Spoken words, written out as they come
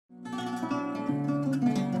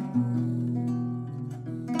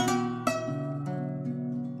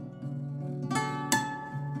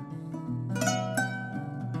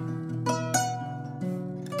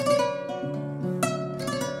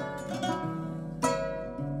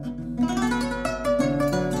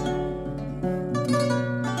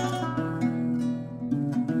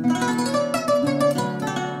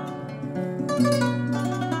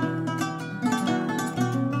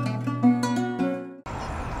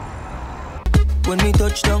when me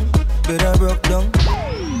touch down, better broke down.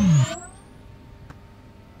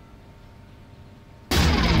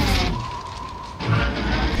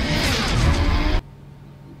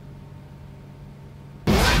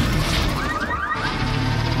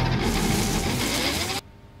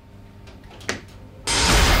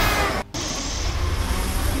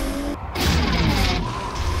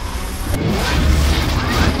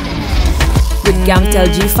 With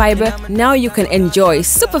Gamtel G-Fiber, now you can enjoy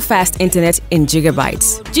super fast internet in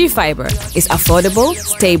gigabytes. G-Fiber is affordable,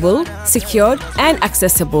 stable, secured, and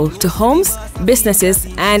accessible to homes, businesses,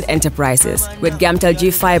 and enterprises. With Gamtel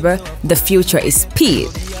G-Fiber, the future is speed.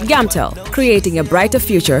 Gamtel, creating a brighter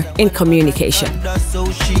future in communication. That's how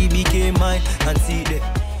she became mine and see the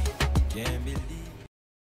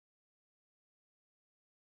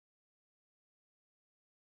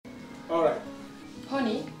All right.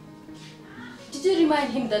 Honey, did you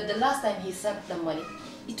remind him that the last time he sent the money,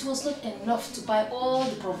 it was not enough to buy all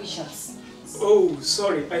the provisions? Oh,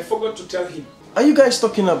 sorry, I forgot to tell him. Are you guys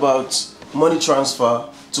talking about money transfer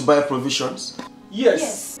to buy provisions?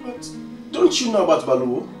 Yes. But don't you know about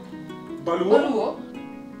Baluwo? Baluwo? Baluwo?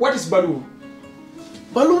 What is Baluwo?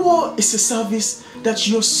 Baluwo is a service that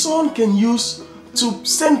your son can use to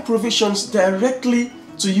send provisions directly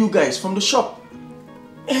to you guys from the shop.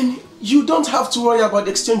 And you don't have to worry about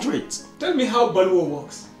the exchange rate. Tell me how Baluwo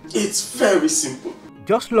works. It's very simple.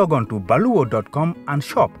 Just log on to baluwo.com and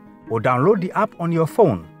shop, or download the app on your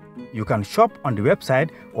phone. You can shop on the website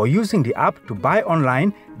or using the app to buy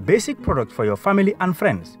online basic products for your family and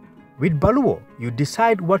friends. With Baluwo, you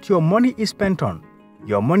decide what your money is spent on.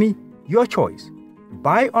 Your money, your choice.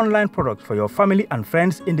 Buy online products for your family and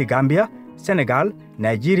friends in the Gambia, Senegal,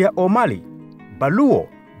 Nigeria or Mali. Baluwo,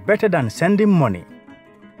 better than sending money.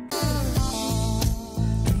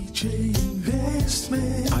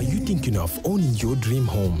 Are you thinking of owning your dream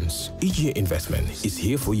homes? EJ Investment is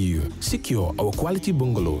here for you. Secure our quality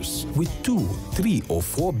bungalows with 2, 3 or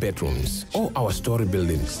 4 bedrooms, or our story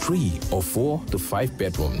buildings 3 or 4 to 5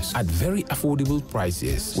 bedrooms at very affordable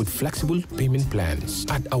prices with flexible payment plans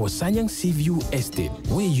at our Sanyang Seaview Estate,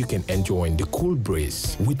 where you can enjoy the cool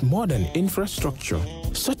breeze with modern infrastructure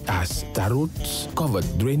such as tar roads, covered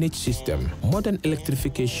drainage system, modern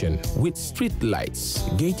electrification with street lights,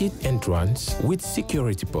 gated entrance with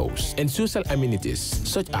security posts, and social amenities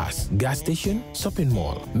such as gas station, shopping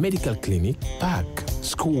mall, medical clinic, park,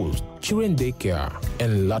 schools, children daycare,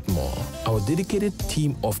 and a lot more. Our dedicated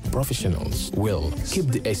team of professionals will keep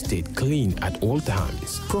the estate clean at all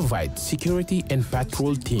times, provide security and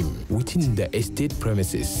patrol team within the estate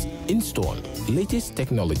premises, install latest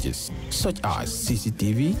technologies such as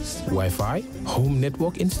CCTV, Wi-Fi, home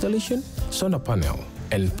network installation, solar panel,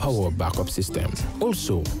 and power backup system.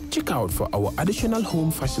 Also, check out for our additional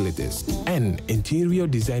home facilities and interior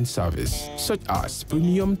design service such as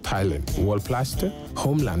premium tiling, wall plaster,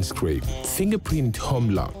 home landscape, fingerprint home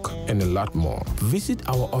lock, and a lot more. Visit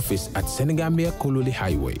our office at Senegambia Kololi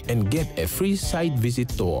Highway and get a free site visit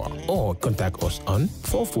tour, or contact us on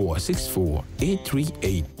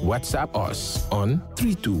 4464838. WhatsApp us on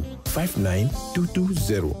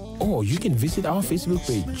 3259220. Or you can visit our Facebook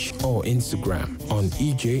page or Instagram on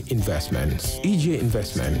EJ Investments. EJ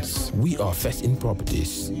Investments, we are first in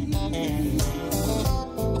properties.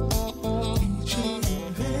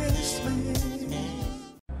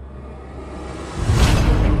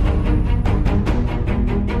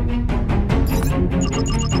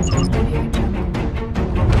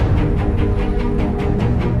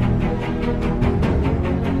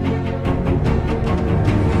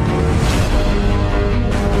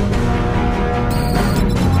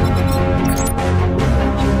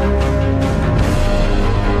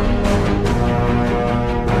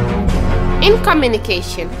 In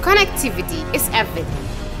communication, connectivity is everything.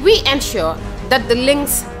 We ensure that the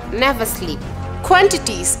links never sleep.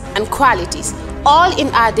 Quantities and qualities, all in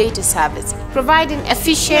our data service, providing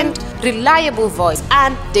efficient, reliable voice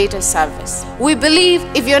and data service. We believe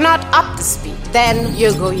if you're not up to speed, then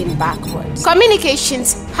you're going backwards.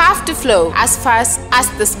 Communications have to flow as fast as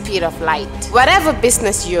the speed of light. Whatever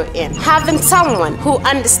business you're in, having someone who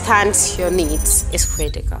understands your needs is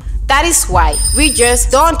critical. That is why we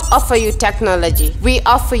just don't offer you technology, we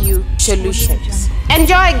offer you solutions.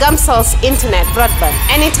 Enjoy Gamcel's internet broadband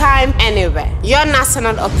anytime, anywhere. Your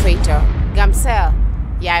national operator, Gamcel,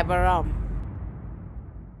 Yaibaram.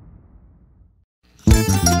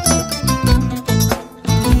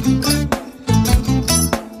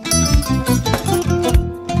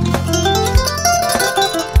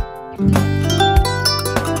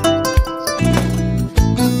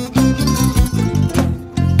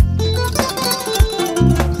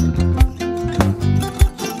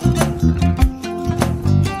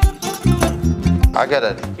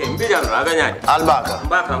 Agada. Mbijan aganya. Albaka.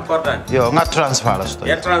 Mbaka important. Yo, nga transfer la sto.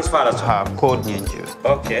 Ya transfer la sto. Ha, code nyinji.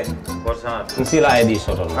 Okay. Korsa. Nsila ID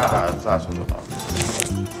soto. Sa soto.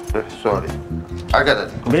 Sorry. Agada.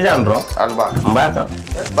 Mbijan bro. Albaka. Mbaka.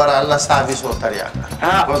 Bara alla service o tariaka.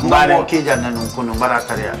 Mbale. Mo ki janna nun kunu bara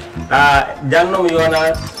tariaka. Jannom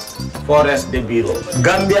yona forest de bureau.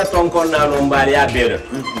 Gambia tonkon na no mbali ya bere.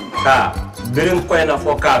 Birin koyna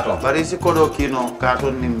fo kato. Bari si kodo kino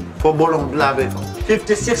kato nim fo bolong blabe.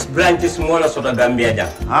 56 branches mola soto Gambia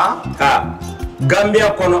jang. Ha?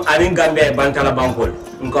 Gambia kono ani Gambia bantala bankol.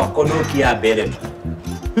 Nko kodo kiya bere.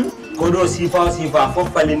 Kodo sifa fo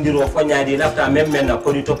falindiro fo nyaadi lafta memmen na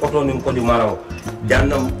kodi to poto nim kodi maraw.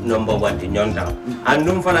 Jannam number 1 di nyonta.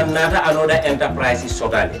 Andum fana nata anoda enterprise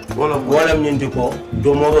sotale. Wolam nyindi ko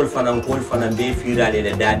domorol fana kol fana be firale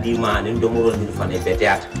le dadi ma ni domorol ni fana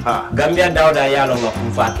beteat. Gambia dawda yalo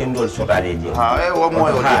ngam fa kendol sotale je. Wo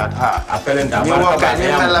moyo diat. Apelenta ni wo ka ni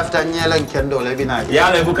lafta nyelen kendol e bina.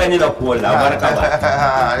 Yalo bu kanyi la ko la baraka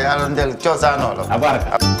ba. Yalo ndel chosano lo.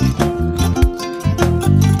 Abaraka.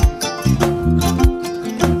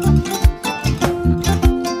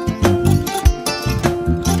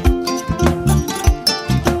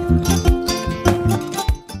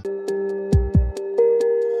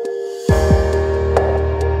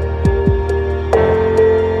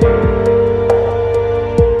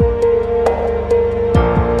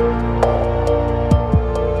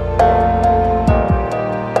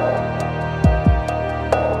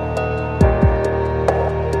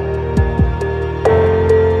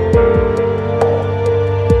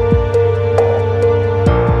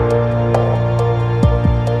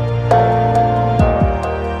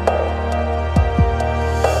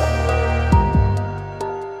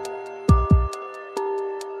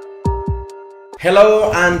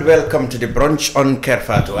 Hello and welcome to the Brunch on Kerr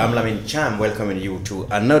Fatou. I'm Lamin Cham, welcoming you to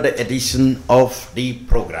another edition of the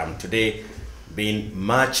program. Today being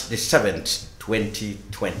March the 7th,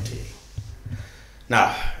 2020.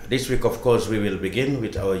 Now, this week, of course, we will begin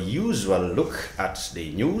with our usual look at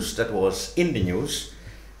the news that was in the news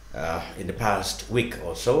in the past week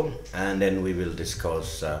or so, and then we will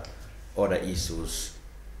discuss other issues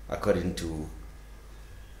according to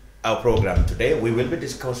our program today. We will be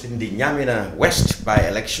discussing the Nyamina West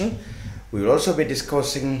by-election. We will also be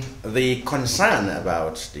discussing the concern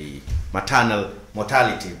about the maternal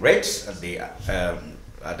mortality rates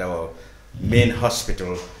at our main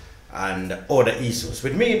hospital and other issues.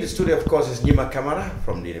 With me in the studio, of course, is Nyima Kamara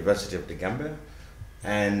from the University of the Gambia,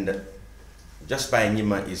 and just by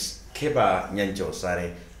Nyima is Keba Nyanjo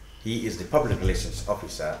Sare. He is the Public Relations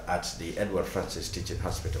Officer at the Edward Francis Teaching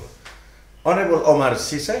Hospital. Honorable Omar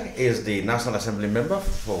Sise is the National Assembly member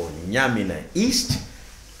for Nyamina East,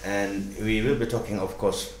 and we will be talking, of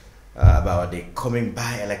course, about the coming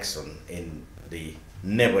by-election in the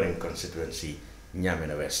neighboring constituency,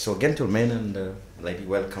 Nyamina West. So, gentlemen and lady,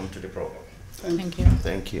 welcome to the program. Thank you.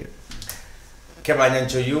 Thank you. Keba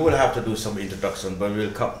Nyancho, you will have to do some introduction, but we'll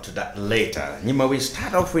come to that later. Nyima, we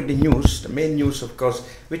start off with the news, the main news, of course.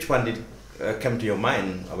 Which one did come to your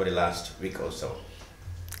mind over the last week or so?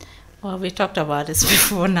 Well, we talked about this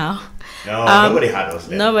before now. No, nobody had us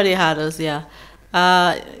then. Nobody had us, yeah.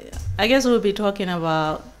 I guess we'll be talking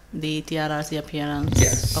about the TRRC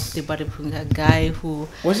appearance of the Badipunga guy who...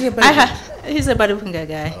 Was he a Badipunga? He's a Badipunga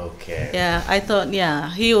guy. Okay. Yeah, I thought,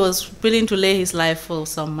 yeah, he was willing to lay his life for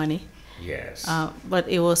some money. Yes. But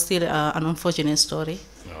it was still an unfortunate story.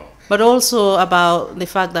 No. But also about the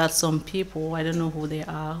fact that some people, I don't know who they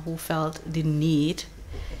are, who felt the need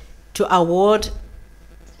to award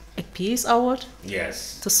a peace award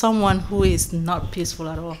to someone who is not peaceful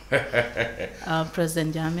at all.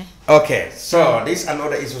 President Jammeh. Okay, so this and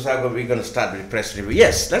other issues are we're going to start with the press review.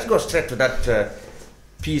 Yes, let's go straight to that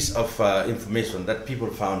piece of information that people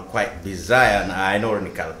found quite bizarre and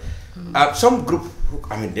ironical. Some group,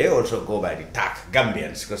 I mean, they also go by the tag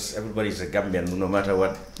Gambians, because everybody is a Gambian, no matter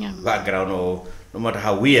what background or no matter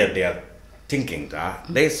how weird they are thinking.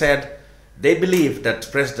 They said they believe that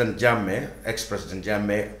President Jammeh, ex-President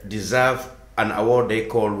Jammeh, deserved an award they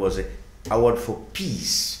called was an award for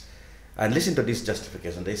peace. And listen to this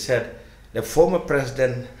justification. They said the former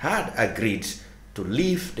president had agreed to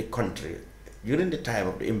leave the country during the time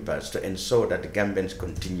of the impasse to ensure that the Gambians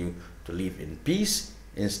continue to live in peace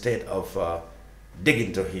instead of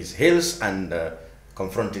digging to his heels and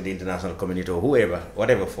confronting the international community or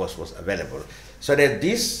whatever force was available. So there's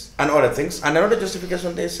this and other things. And another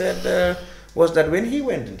justification they said was that when he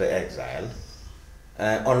went into exile,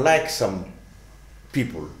 unlike some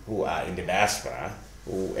people who are in the diaspora,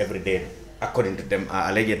 who every day, according to them, are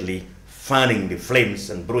allegedly fanning the flames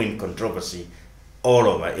and brewing controversy all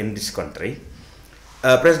over in this country,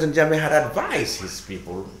 President Jammeh had advised his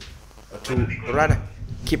people to rather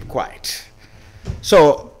keep quiet.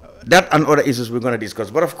 So that and other issues we're going to discuss.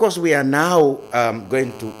 But of course, we are now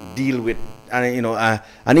going to deal with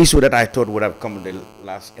an issue that I thought would have come at the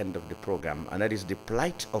last end of the program, and that is the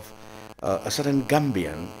plight of a certain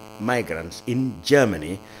Gambian migrants in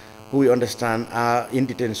Germany who we understand are in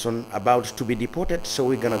detention, about to be deported. So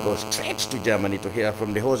we're going to go straight to Germany to hear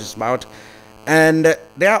from the horse's mouth. And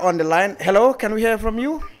they are on the line. Hello, can we hear from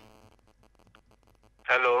you?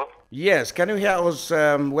 Hello. Yes, can you hear us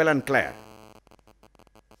well and clear?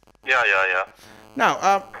 Yeah.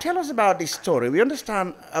 Now, tell us about this story. We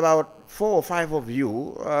understand about 4 or 5 of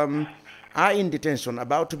you are in detention,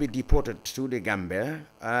 about to be deported to the Gambia.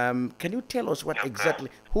 Can you tell us what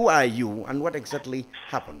exactly, who are you and what exactly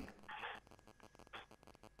happened?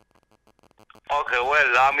 Okay,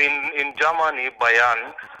 well, I'm in Germany,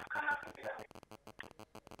 Bayern.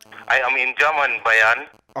 I am in German, Bayern.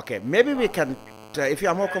 Okay, maybe we can, if you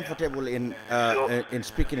are more comfortable in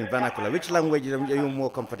speaking in vernacular, which language are you more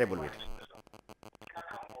comfortable with?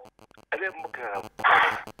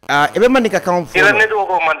 Ebe maninka count for. Ila nedo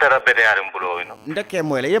ko mantara bede yarim bulo ino. Ndake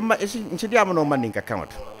moyle yemma isi diamu no maninka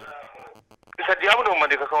count. Isa diamu no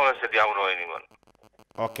maninka count sa diamu no ini man.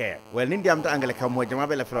 Okay, well nindi am ta angale kam mo jama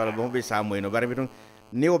bela flora bo be sa moyno bari biton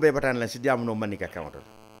ni obe batan la si diamu no maninka count.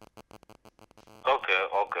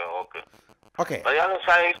 Okay. Ayano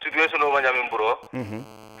science situation no manyam bro.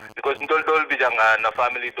 Because dol bijang na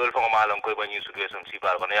family dol fo malang ko banyi situation si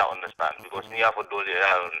bar ko na ya understand because niya for dol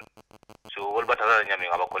ya. So wol batala nyami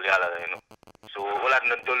ngaba ko yala so wala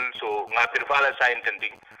na dol so nga pirfala science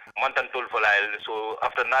ending mantan tol falail so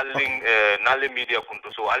after naling media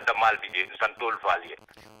kunto so alda mal bije san tol fali.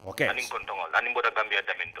 Okay. Aning kontongol aning boda Gambia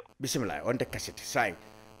damindo. Bismillah on the cassette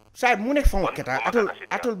sai mu nek fon keta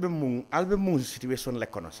atol be mu situation le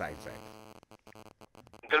kono sai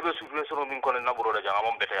Delbe situation min kono na buro raja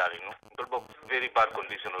amam beta yari no dolbo very bad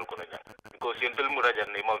condition kono ja because yentel mu raja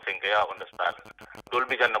ni mam fenke ya understand dol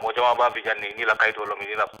bi janna mo jama ba bi janni ni la kayto lo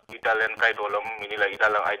ni la Italian kayto lo ni la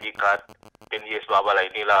Italian ID card 10 years baba la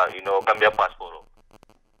ni la Gambia passport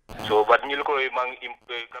so but ni ko mang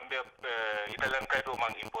Gambia Italian kayto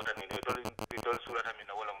mang important ni dol surata min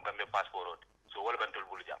wala Gambia passport so wala ban dol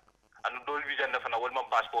bulu jam anu dol bi janna fana wala mam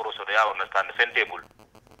passport so ya understand fentable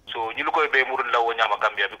so ñu lu koy be murul law ñama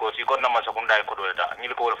Gambia because iko na masakunda ko dolta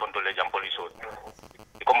ñu ko wala fon dole jam police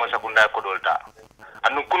iko masakunda ko dolta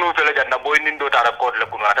anu kunu fele janna boy nindo tara code le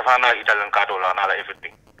kunu ata fana Italian card la na la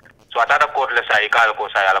everything so ata code le sai kala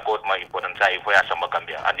ko sai ala code ma important sai fo ya sama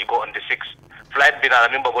Gambia and iko on the 6th flight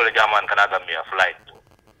bina mimba bole jaman kana Gambia flight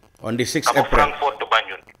on the 6th April Frankfurt to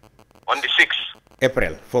Banjul on the 6th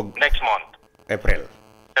April for next month April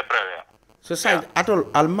yeah. So sai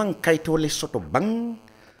atol alman kayto le soto bang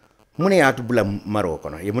mune atu bula Maroko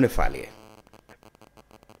no ye mune fali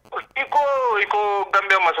iko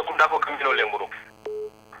Gambia masakunda ko kambino le muru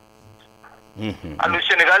alu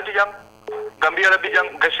Senegal ti jang Gambia la bi jang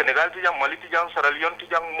ga Senegal ti jang Mali ti jang Sierra Leone ti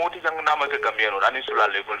jang Moti jang na ma ke Gambia no ani sula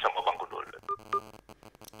le gol sama banko dol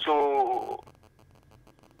so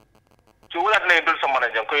wala na dol sama na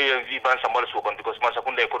jang ko vi ban sama so kon because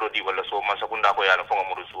masakunda ko do di wala so masakunda ko ya na fonga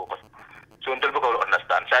muru so ko so ntel ko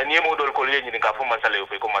understand sa ni mo dol ko le ni ka fo masale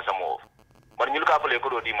ko masamo bar ñu ka fele ko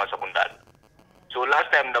do di masakunda so last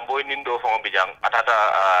time the boy nindo fo bijang atata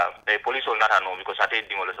police on nata no because ate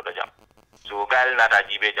di ngolo so jam so gal nata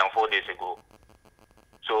jibe jang 4 days ago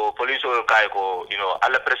so police ol kay ko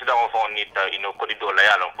ala president of on nita corridor la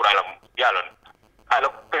yalon pour ala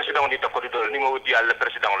president nita corridor ni mo di ala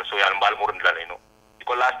president so yal mbal mo rund la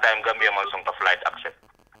ko last time Gambia man song ka flight accept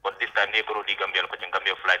but this time they go di Gambia ko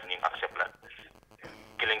Gambia flight ni accept la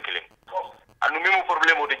killing anu memo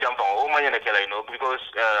problème de jam o manyana kala because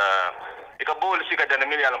ika bol sika dana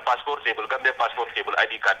mili alam passport table Gambia passport table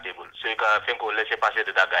ID card table so ika fenko laisser passer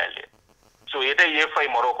de dagaile so yete ye fay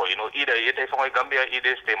Morocco ida yete fay Gambia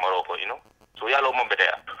ida stay Morocco so yalo mo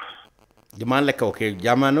betea jaman le ko ke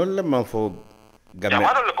jamanol le man fo Gambia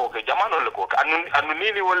jamanol le ko anu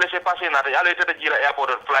nini wala laisser passer na yalo yete jira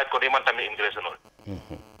airport flight ko de man tammi immigration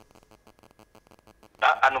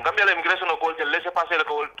anu Gambia la immigration ko je laisser passer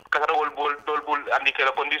ko kasara wol bol andi ke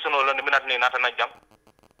la condition lo ni minat ni nata na jam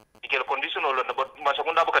ikel condition lo na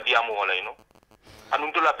masakunda baka diamu wala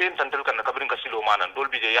anu to la pen santel kan kabrin ka silo manan dol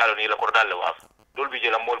bije yalo ni la kordal le waf dol bije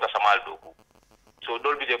la mol ka samal do so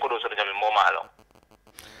dol bije ko do so jam mo malo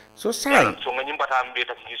so sai so ngani mbata ambe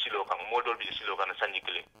ta ci silo kan mo dol bije silo kan sanji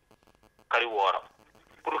kile kari wora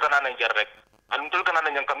pour kana na jar rek anu tol kana na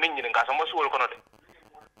nyang kam min ni ka sama suwol kono de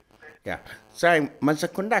ya sai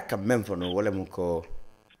masakunda ka memfo no wala mu ko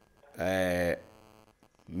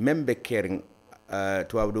membe caring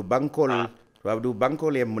tuwabdu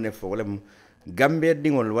bankol e mune fo wala Gambia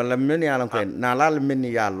dingol wala men ya lanko na lal men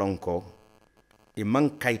ya lonko e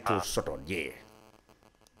man kayto soto je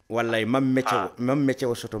walla mam mecce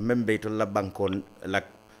o soto membe to la bankon la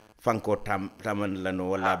fanko taman lano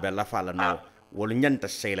wala be la fala no wol nyanta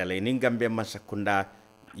sela le ni Gambia masakunda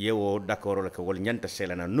yewo d'accord ko wol nyanta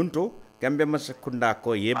sela na nunto Gambia masakunda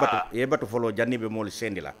ko yebatu folo jannibe mol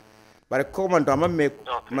sendila bare ko man to mamme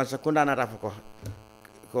masakunda na rafa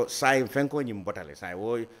ko sai fenko nyim botale sai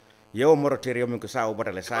wo yewo moroterio min ko sa o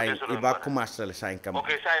botale sai iba commencer le sai kam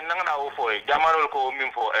okay sai nangana o fo jamanol ko min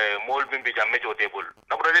fo mol bimbi jam mejo table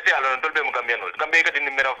na bro dete ala non dolbe mo gambianol gambe kadi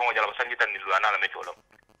ni mera fo jala sanji tan ni lu anala mejo lo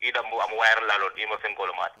ida mo am wire la lo di ma fenko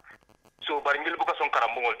lo mat so bar ngil bu ko son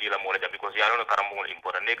karambungol di la mo la jabi because ya no karambungol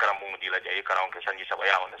important ne karambungol di la jay karam ke sanji saba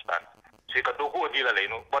ya understand so ka do ko di la le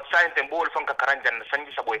no but sai tembo fon ka karanjan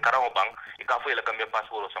sanji sabo karamo bang ka fo la gambe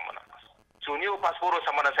passeport samana so new passport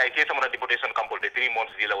samana sai ke samana deportation kampol de 3 months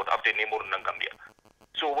dila what after ni mur nang Gambia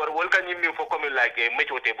so war wol kan yimmi fo comme like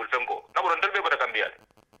mecho table fenko na boron dalbe bada Gambia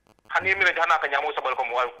hani mi jana ka nyamo sabal ko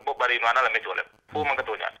mo bari no anala mecho le fo man ka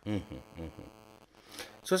to nyaa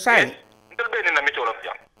so sai dalbe ni na mecho la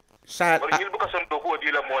jam sa war yil bu ka son do ko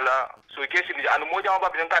dila mola so ke si anu mo jama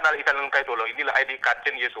babin kan al italan kay to lo dila ID card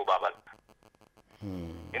 10 years o babal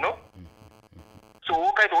you know so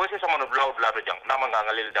kay to wese samana bloud la to jang na ma nga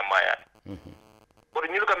ngalil jamaya por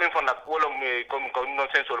ñilu kam min fonda wala mi comme non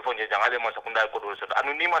senso lo fonje jangale ma sakunda ko do so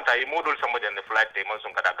anu ni man tay modul sama den flight te man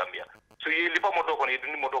son kada Gambia so yi lipa mo do ko ni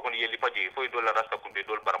duni mo do ko ni lipa je fo do la rasta kunde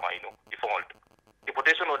dol barma ino di fongol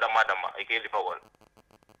deportation o dama e ke lipa wol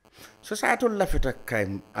so sa to la fita kay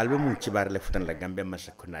albe mun ci bar le futan la Gambia ma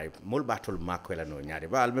sakuna mol batul ma ko la no nyaade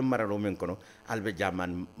ba albe maralo men kono albe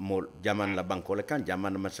jaman la banko le kan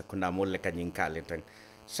jaman ma sakuna mol le kanyin kale tan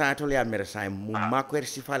sa to le amere sa mu ma ko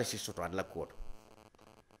si fale si soto la ko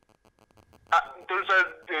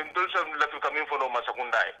tulsa la fi kamin fono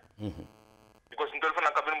masakundai because ndol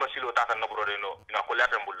fana kabin basilo taka na bro no ina ko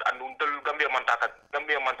lata mbul andu ndol Gambia man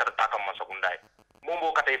taka masakundai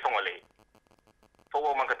mombo kata ifongole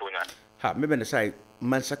fo man ka tonya ha me ben sai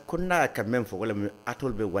masakunda ka men fo wala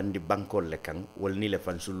atol be wandi bankol le kan wol ni le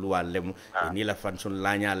fan sul luwa lemu ni la fan sul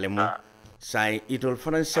lanya lemu sai itol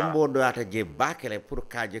fana sembo do ata je bakele pour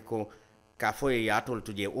kaje ko ka fo ya atol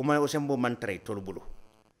tuje o ma o sembo man tray tol bulu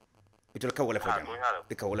itol ka wala fo jang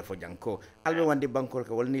ka wala fo jang ko albe wandi bankol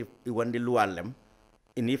ka wala ni wandi luwalem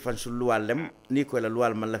ini fan sul luwalem ni ko la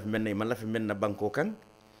luwal man la fi men na banko kan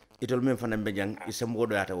itol men fana be jang isembo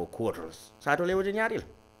do ata o quarters sa to lewo ñaaril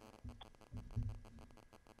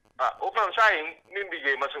o kan sai min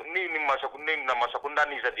bije masakunda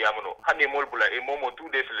ni za diamono hani mol bula e momo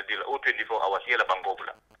 2 days le dila o 24 hours yela banko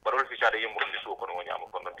bula barol fi sare yimbo ni so ko no nyama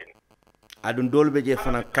ko non adun dolbe je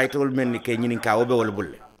fana kaytol men ni kay ñinin ka obe wala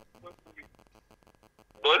bulle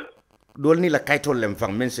dol ni la kaytol lem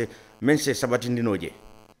fang men se sabatindino je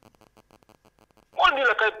on ni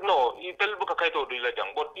la kayt no itel bu ka kayto do la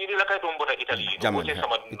jang bot ni la kayto mbota Italy ko se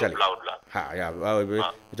sama cloud la ha ya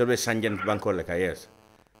itol be sanjen banko le ka yes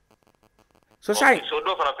so sai so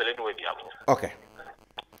do fana pele do diamo okay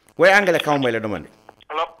where angle ka mo le domande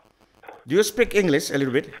hello do you speak English a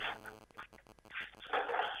little bit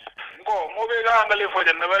mo be ga ngale fo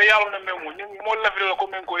den bari yaw na memu mo la fi ko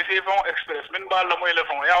men ko ci fon express men ba la moy le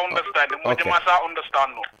fon ya understand mo jama sa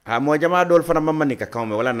understand no ha mo jama dol fana mamani ka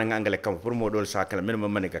kawme wala na ngale kam pour mo dol sa kala men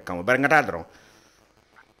mamani ka kawme bar ngata dron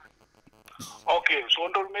okay so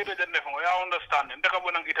ndol me be den fon ya understand ndaka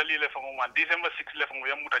bo nang Italy le fon man December 6 le fon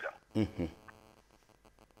ya mutaja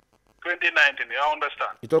 2019 ya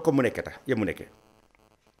understand itol ko munekata ye muneke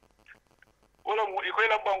wala mo ikoy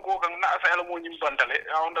la banko kan na sa ela mo nyim bantale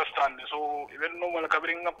I understand so even no mala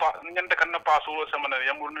kabri nga pa nyanta kan na paso sama na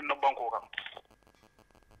yamur ni na banko kan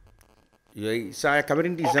yoy sa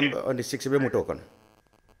kabri December on the 6 be muto kon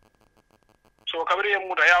so kabri yam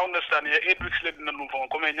muta I understand ya 8 weeks le dina no fon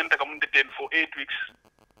comme nyanta kam deten for 8 weeks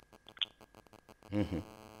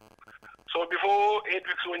so before 8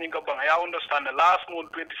 weeks when you come back, I understand the last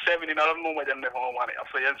month 27 in I don't know my janne fo mane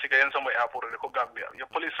after yan sika yan sama airport ko Gambia ya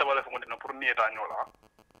police sabale fo dina pour nieta nyola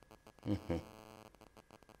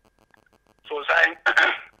so say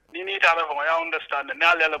ni tala fo I understand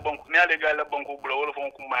na le la bank na le gal la banko bulo wala fo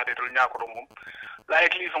ko ma detul nyako mom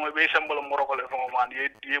likely fo be sambalo moroko le fo man ye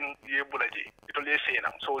bulaji to le sena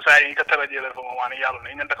so say ka taraje le fo man yalo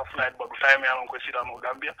ne nyanta ka flight ba du time yalo ko sita no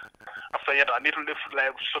Gambia after yata nitul def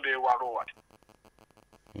like so de waro wat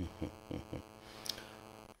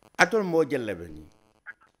atol mo jelle be ni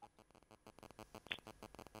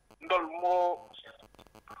ndol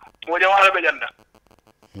mo jama be janda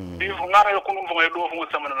Di fu ngara kunun fu do fu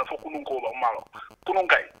sama na fu kunun ko ba malo. Kunun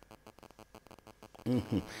kay.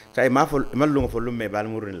 Sai ma lungo fo lumme bal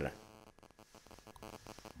murin la.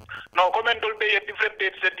 No, comment will be a different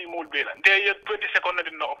dates that the mood bill. They are 22nd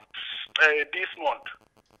of this month.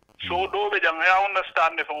 So do we I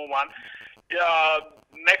understand the one. Yeah,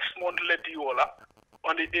 next month let you all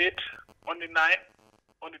on the 8th, on the 9th,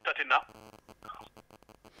 on the 13th.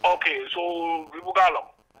 Okay, so we will go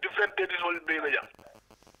different dates will be there.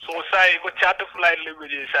 So say go charter flight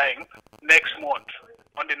leverage saying next month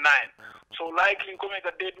on the 9th. So likely come make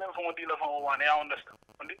a date from a dealer from one. I understand.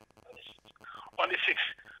 On the 6th.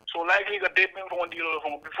 So likely the date from deal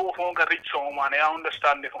from before from reach someone, I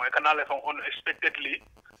understand if I can from unexpectedly,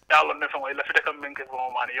 I'll never from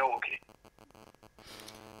money, okay.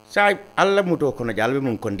 Sai alla muto kono jalbe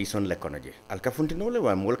mun condition le kono je. Al ka funtino le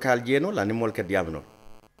wa mol kal jeno la ni mol ka diabno.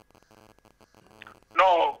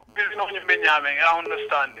 No, this is not Benjamin, I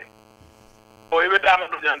understand it. Or even damn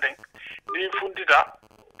to something. The funtita,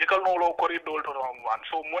 you can no low corridor to one.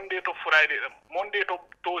 So Monday to Friday, Monday to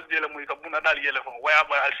Thursday, we can put another yellow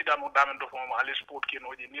whereby I'll sit down with damn to form a sport key,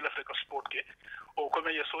 no, the Nila Africa sport key, or come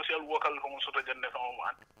a social worker from sort of gender from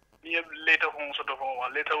one. Near later from sort of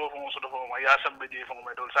one, later from sort of one, I have somebody from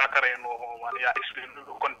my daughter, Sakara, and one, I explain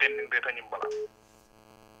content in the Tanimbala.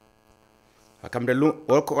 I come the look,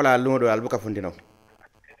 all call a load or Albuca Fontino.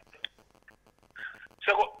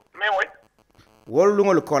 So, may I? Wall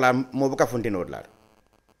Lungo call a Mobuca Fontino lad.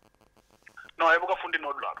 No, I book a fundi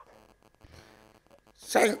no blood.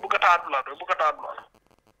 Say, book a tad blood.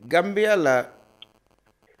 Gambia la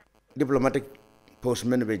diplomatic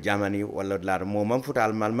postman be Germany wala la mo man futa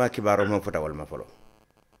al malma kibaro man futa wal ma folo.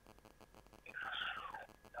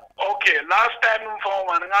 Okay, last time from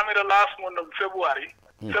one, the last month of February,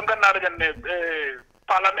 some can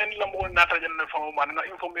Parliament la mo nata janne from one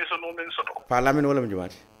information no men soto. Parliament wala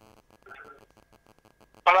mjumat.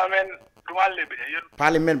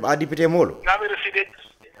 Parliament a député molo. Ngamira sidé.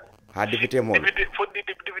 Ha député molo. Député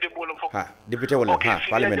député bolo fo. Ha député wala ha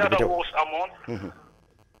parliament député.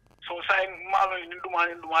 So saying malo ni nduma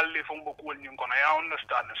le fo mboko wol ñing kono I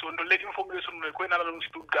understand. So ndo le information no ko na la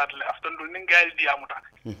Stuttgart le after ndo ningal diamuta.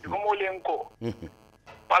 Ko mo len ko.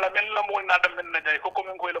 Parliament la mo na dam na jay ko ko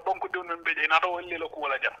men ko la bonko dew men be jay na to wol le ko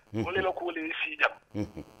wala jam. Wol le ko le si jam.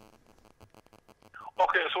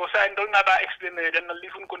 Okay, so saying don't nada explain then the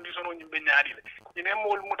living condition on be ñaari le ine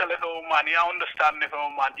mol mutale so man ya understand ne so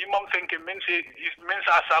man imam fenke men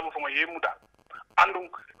sa sabu fo ye muta andum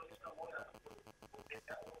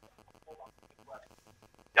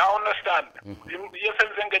ya understand ye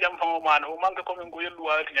fenke jam fo man o man ko men go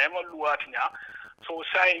yeluwati nya ma luwati nya so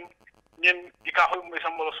saying ñen ika hoy mo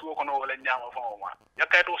sambalo suko kono wala ñama fo man ya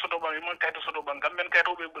kayto soto ba man kayto soto ba gamben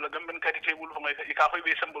kayto be bula gamben kayti tebul fo may ika hoy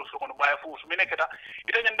be sambalo suko kono baya fu mi nekata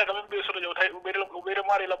ita ñan daga men be soto jow tay ubere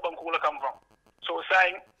mari la banko wala kam fam so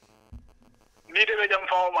saying ni de be jam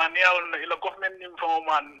fo man yal na ila government nim fo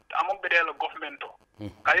man amon be de la government to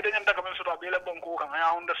kay ita ñan daga men soto be la banko kan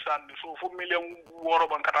I understand so fu million woro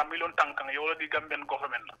ban kata million tankan yow la di gamben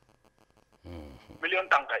government million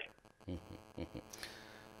tankay.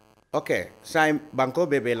 Okay, sai banko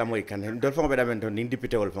bebe la moy kan dol fo be damento ni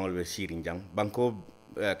député wol fo be sirin jang banko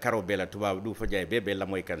karo bela tuba du fo jay bebe la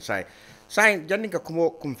moy kan sai janinga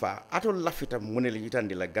kumo kumfa atol lafita munel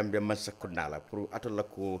yitandi la Gambia masakunda la pour atol la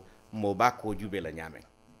ko mo ba ko jube la nyame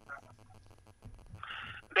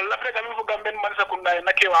dol lafita kam fo Gamben masakunda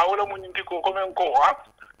na kewa wala mo nyinti ko men ko ha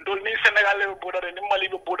dol ni Senegal le bodare ni Mali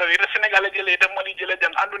be bodare ita Senegal jele ta Mali jele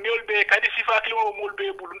jang andu niol be kadi sifa klimo mol be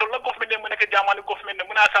bul dol la government dem nek jamani government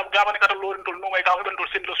muna sab gamani kata lorin dol no ngay ka ben dol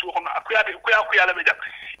sen lo su xona akuya la be jang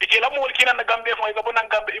ike la mol kina na Gambia fo ga bonan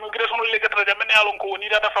Gambia immigration le gatra jam ne alon ko ni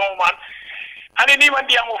data fa man ane ni man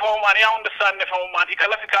diamo fa man ya understand ne fa man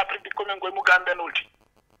ikala fi ka predict ko men goy mu Gambia nolti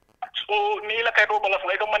so ni la kay do bala fo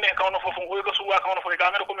ga man ne ka no fo fo ga suwa ka no fo ga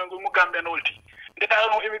mer ko men goy mu Gambia nolti ndeta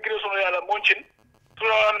no immigration yala monchin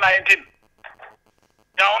 2019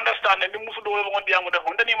 ya understand ni musu do won diamu def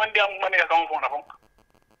ndani man diamu man ka kam fo na fo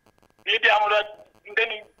ni diamu da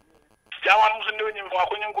ndani jaman musu ne nyim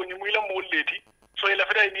ko nyim ko nyim ila mo leti so ila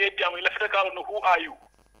feda ni diamu ila feda ka no who are you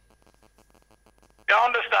ya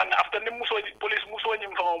understand after ni musu police musu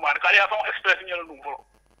nyim fo man ka ya fo express nyelo dum fo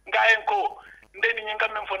ngayen ko ndeni nyinga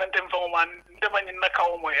men fo nan tem fo man ndema nyin na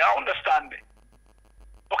kaw mo ya understand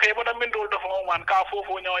okay but am ndol do fo man ka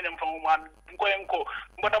fofo nyawanyam fo man ko en ko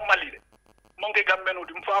mbada Mali de monke Gamben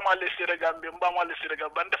udi mfama lesere Gambia mbama lesere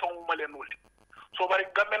Gambia bande fa mu malen wulti so bari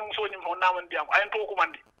Gamben muso nyim fo naman diam ay to ko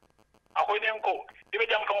mandi akoy nen ko dibe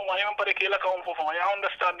jam fa mo yam pare ke la kawon fo ya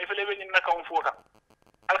understand ni fele be nyin na kawon fo ka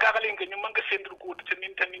alka kalin ke nyum manke sendur ko te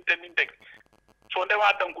nin tek So they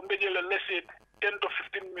want them to let's say 10 to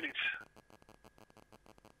 15 minutes.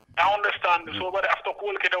 I understand. So but after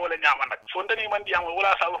call kete wala nyama nak. So ndani man diam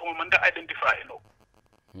wala sa ko man da identify no.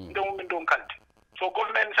 Ndum min don kalti. So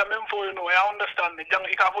government sa même fo no I understand jang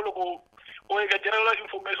ika folo ko o ga general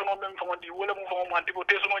information on même fo di wala mo fo man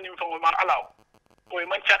deportation on nyim fo man allow. O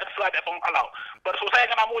man chat flat fo allow. But so say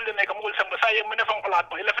kana mo le nek mo samba say mo ne fo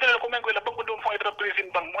flat bo le fere ko men ko le banko don fo itra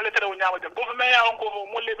president bang mo le tere nyama jang government ya on ko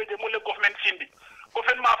mo le be mo le government sindi.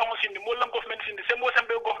 Government ma fo sindi mo le government sindi se mo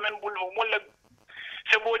sembe government bul mo le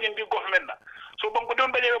se bojin di government na so banko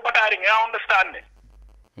don baje batari I understand ne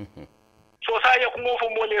so sa ya ko mo fo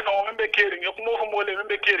mo le fa membe kering ya ko mo fo mo le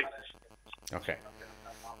membe kering okay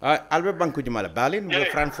albe banko jumala Berlin mo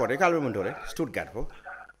Frankfurt e kalbe mon dole Stuttgart fo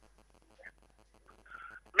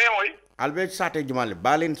me moy albe sate jumala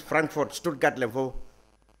Berlin Frankfurt Stuttgart le fo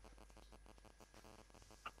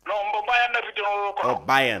no mbo Bayern na region ko oh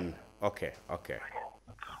Bayern okay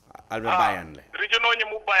albe Bayern le region ni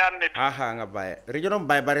mu Bayern net aha nga Bayern region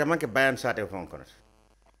Bayern bari manke Bayern sate fon kono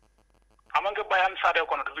amanke Bayern sate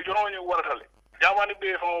kono region ni wartale jamani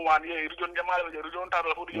be fo wan ye region jamale be region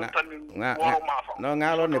taro fu region tan woro ma fa no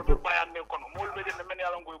ngalo ne pour Bayern ne kono mol be den men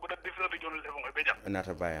yalla ngoy bu da different region le fo be jam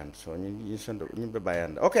nata Bayern so ni sondo ni be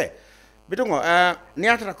Bayern okay bitungo ni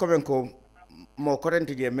atra komen ko mo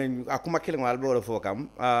korenti je men akuma kilingo albe wala fo kam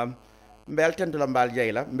mbel tentula mbal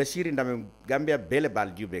jeyla mbe siri ndam Gambia bele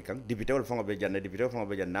bal jube kan député wol fongo be janne député fongo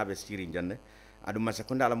be janna be siri janne adu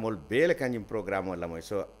masakunda la mol bele kanyum programme wala moy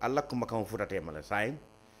so alla kuma kan futate mala say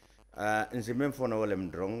nsi même fono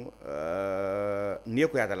wolem drong ni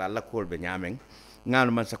ko yata la kol be nyamen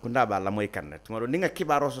nganu masakunda ba la moy kanne tumaro ninga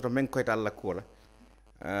kibaro soto men ko yata la kola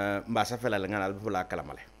mba sa fela la nganal bu la kala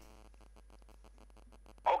male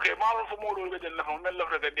okay malo fo modol be den la fo mel la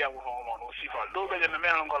frede diamu fo mo sifa do be den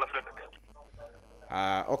men ko la frede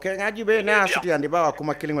okay ngaji be na suti andi bawa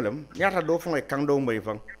kuma kilingolem nyata do fo e kangdo mbay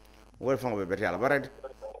fang wol fo be bet yalla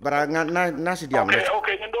bara na si diam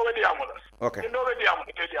okay ndo be diamu la okay ndo be diamu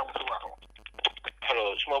te diamu suwa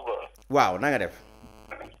hello small bro wow na nga def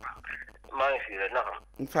maa ngi fi na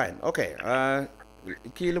fine okay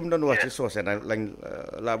ki lum don wax ci sosé na lañ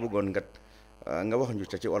la bëggon nga wax ñu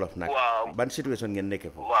ci olof nak ban situation ngeen nekk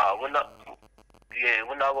fo waaw mun na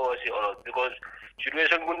ko ci olof because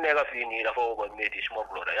situation bu nekk fi ni dafa ko metti suma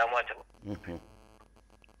bro da ya ma ci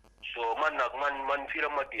so man fi la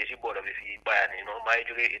ma té ci boda bi fi bayani no may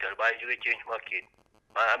jóge ital bay jóge change market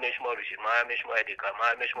ma amé suma rushi ma amé suma edika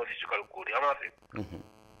ma amé suma physical code ya ma fi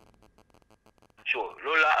so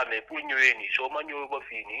lola amé pour ñëwé ni so ma ñëw ba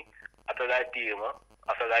fi ni afala tiema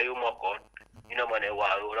afala yu ma ko ina mane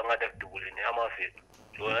waalo la nga def dugul ni ama fi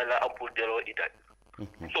so la ampul delo ital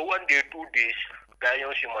so one day 2 days ga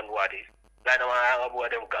yo ci man wadi la na ma bu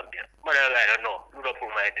dem Gambia man la no lu do pour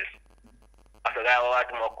may def afala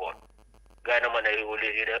waatu ma ko ga na mane yo le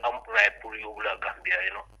am right pour yu la Gambia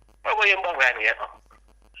you know ma ko yamba ga ni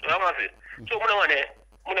so ama fi so mu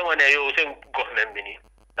na mane yo sen government bi ni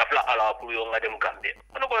da fla ala pour yo nga dem Gambia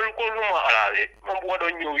man ko lu ma ala le mo bu do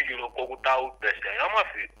ñew juro ko ku taw president ama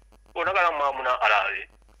fi o na kala mamuna alawe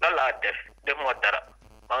la def mo dara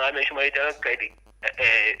ma me shuma ita kaydi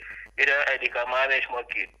ida edika ma me shuma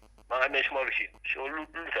kid ma me shuma rushi so lu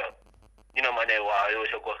ta ina mane wa yo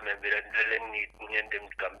so government bi len ni ngeen dem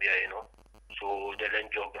Gambia you know so de len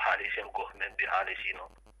job hali sen government bi hali you know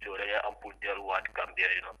so de am pour del wat Gambia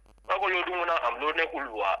you know ma ko lo du muna am lo nekul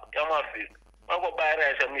wa ya ma fi ma ko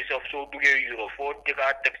bayra sa mi so duge euro fo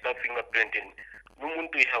tika text fingerprinting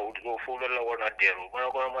numuntu ihawd go folo la wona dero mana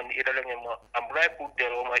ko man itali ma am right put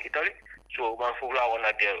dero ma itali so man folo la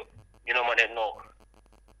wona dero you know man no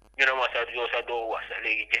you know ma sa do wasa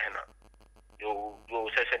legi jehna yo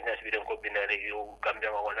sa sentence bi den ko binale yo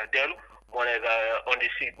Gambia ma wona dero mo ne ga on the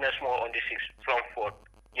 6 next more on the 6 Frankfurt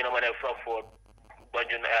you know man Frankfurt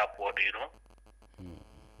Banjul airport you know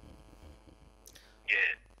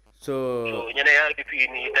yeah so you know ya fi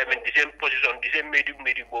ni tamit the same position the same medic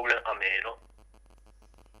problem amé you know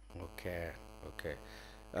okay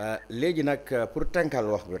léegi nag pour tànkal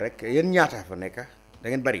wax bi rek yéen ñaata fa nekk da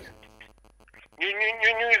ngeen bari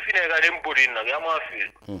ñu fi nekk dem bari nag yaa ma fi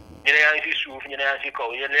ñu ne yaa ngi si suuf ñu ne yaa ngi si kaw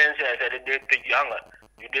ñu leen seet de tëj nga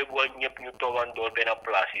ñu dégg wa ñëpp ñu toogandoor benn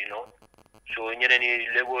place yi non so ñu ne ni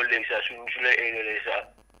léegoo léegi sax su la égalee sax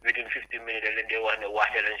within 15 minutes leen dee wax ne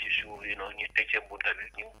wàcce leen si suuf yi non ñu tëj seen bunta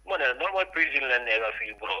bi ma ne normal prison la nekk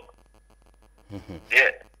fii bro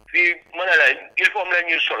fii ma ne la il faut mu la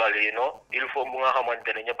ñuy solal you know il faut mu nga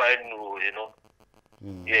xamante ne ñëpp ay nuroo you know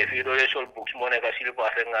fii doo sol books moo nekk si li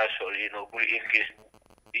passé nga sol you know pour in case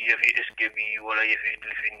yëf yi escape yi wala yëf yi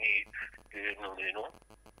li fi nii you know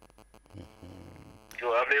So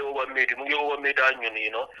I feel overmade, you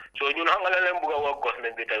know. So you know, I'm going to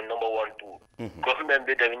government better number 1, 2. Government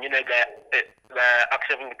better, you know,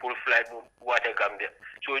 accepting the full flight water Gambia.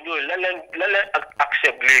 So you let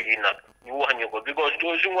accept lady not you want you go because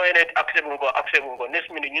those who want it accept go next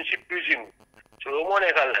minute you see presume. So you want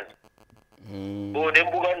to oh, them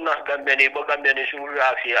bugan na Gambian is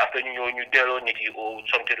after you tell on it or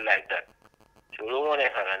something like that. So you want to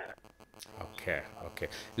ok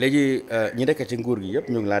léegi ñi nekk ci nguur gi yëpp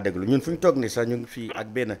ñu ngi laa déglu ñun fu ñu toog ni sax ñu ngi fii ak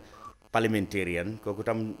benn parliamentarian kooku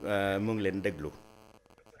tam mu ngi leen déglu.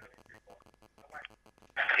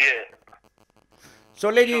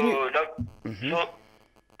 So léegi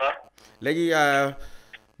léegi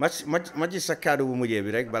ma ci sa kaddu bu mujjee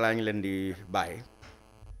bi rek balaa ñu leen di bàyyi.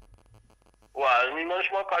 waaw man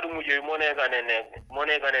suma kaddu bu mujjee bi moo nekk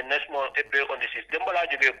ne next month April on the 6th dem balaa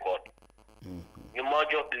jógee court ñu ma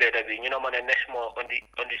jox letter bi ñu ne ma ne next month on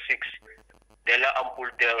the 6th de la am pour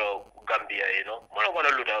teeroo Gambia you know moo ne ko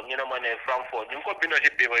ne lu tax ñu ne ma ne Frankfurt ñu ngi ko bind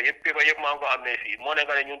si paper yëpp maa ngi ko amee fii moo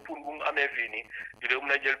nekk ne ñun pour bu mu amee fii nii ñu de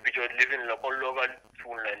mun a jël picture living la kon local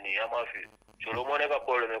fuul la nii amaa fii so loolu moo nekk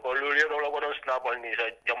problème kon loolu yëpp la ko doon snapal nii sa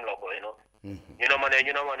jam la ko you know ñu ne ma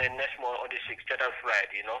ne next month on the 6th Saturday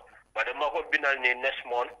Friday you know but dama ko bindal nii next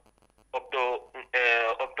month up to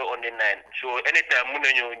on the 9th so anytime mun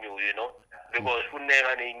nañoo ñëw you know because fu nekk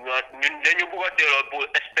nii ñun dañu bëgg a teeloo pour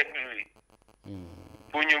expect lii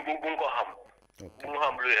pour ñu bu ko xam bu mu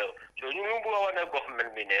xam lu xew so ñu bëgg a wane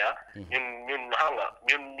government bi ne ñun xam nga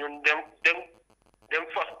ñun dem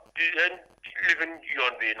fas leen living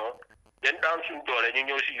yoon bi non den daan suñ doole ñu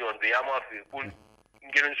ñëw si yoon bi yaa ma fi pour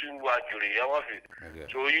ngeen suñ waajur yi yaa ma fi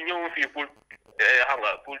so ñu ñëw fii pour xam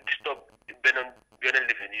nga pour stop beneen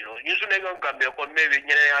living yi non ñu su nekkoon Gambie kon mais bi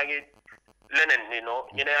ñeneen yaa ngi leneen ni non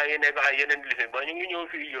ñeneen yaa ngi nekk ay yeneen living ba ñu ngi ñëw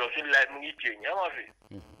fii Europe suñu life mu ngi change yaa ma fi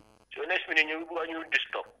so next minute ñu bëgg ñu di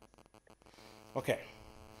stop ok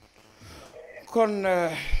kon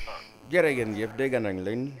jërë ngeen jëf dégg nañ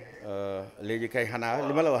leen léegi kay xanaa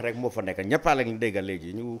li ma la wax rek moo fa nekk ñëppaa lañ dégg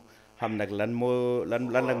léegi ñu xam nag lan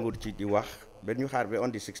la nguur ci di wax ba ñu xaar ba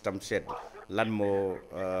on the 6th tam seet lan moo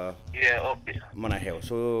mën a xew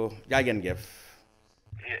so jaa ngeen jëf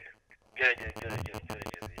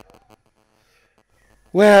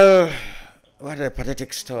well what a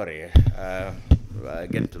pathetic story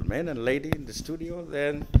gentlemen and lady in the studio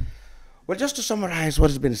then. Well, just to summarize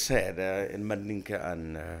what has been said in Mandinka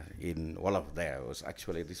and in Wolof there was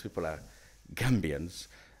actually these people are Gambians,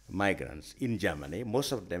 migrants in Germany.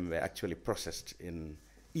 Most of them were actually processed in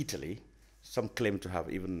Italy. Some claim to have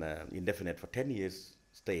even indefinite for 10 years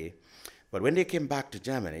stay. But when they came back to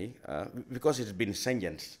Germany, because it's been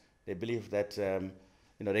sentenced, they believe that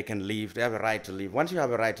they can leave. They have a right to leave. Once you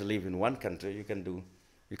have a right to leave in one country, you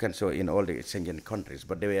can show in all the Schengen countries.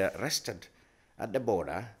 But they were arrested at the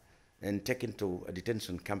border and taken to a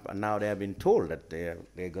detention camp, and now they have been told that they're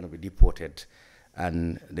going to be deported,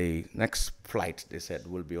 and the next flight, they said,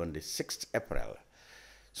 will be on the 6th April.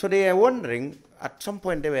 So they are wondering, at some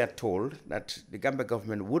point they were told that the Gambia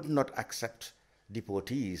government would not accept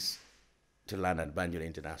deportees to land at Banjul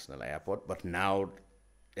International Airport, but now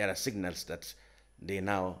there are signals that they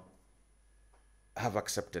now have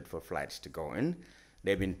accepted for flights to go in.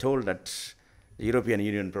 They've been told that the European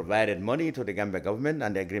Union provided money to the Gambia government,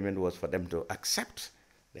 and the agreement was for them to accept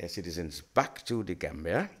their citizens back to the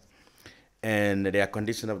Gambia. And their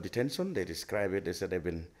condition of detention, they describe it, they said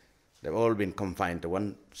they've all been confined to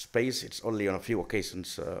one space. It's only on a few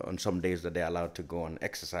occasions, on some days, that they're allowed to go and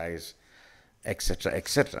exercise, etc.,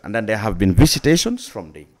 etc. And then there have been visitations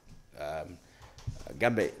from the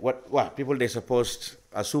Gambia, what people they supposed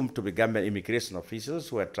assumed to be Gambian immigration officials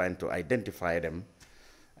who are trying to identify them,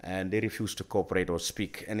 and they refuse to cooperate or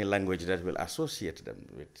speak any language that will associate them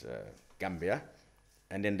with Gambia.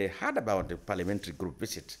 And then they heard about the parliamentary group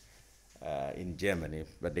visit in Germany,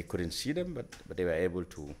 but they couldn't see them, but they were able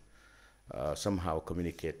to somehow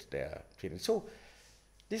communicate their feelings. So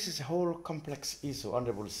this is a whole complex issue,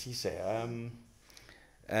 Honorable Cisse.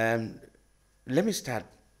 Let me start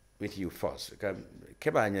with you first.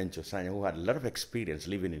 Keba Nyancho Sanya, who had a lot of experience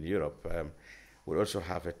living in Europe, would also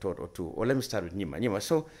have a thought or two. Or let me start with Nima. Nima,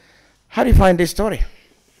 so how do you find this story?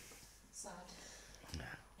 Sad. Yeah.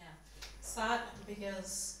 Sad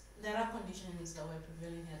because there are conditions that were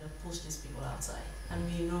prevailing here that pushed these people outside. And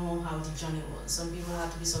we know how the journey was. Some people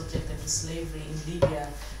had to be subjected to slavery in Libya.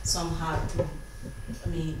 Some had to,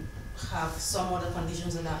 have some other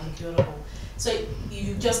conditions that are incurable. So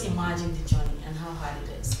you just imagine the journey and how hard it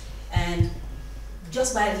is. And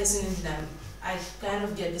just by listening to them, I kind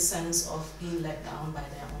of get the sense of being let down by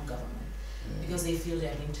their own government because they feel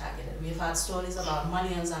they're being targeted. We've had stories about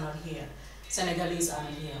Malians are not here. Senegalese are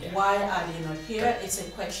not here. Yeah. Why are they not here? It's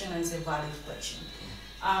a question, and it's a valid question.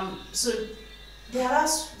 So there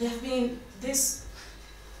have been, this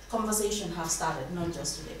conversation have started, not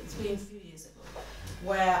just today. It's been a few years ago,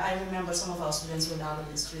 where I remember some of our students went out on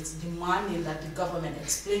the streets demanding that the government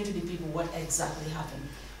explain to the people what exactly happened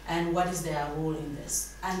and what is their role in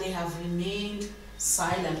this. And they have remained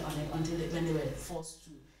silent on it until when they were forced to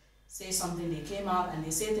say something. They came out and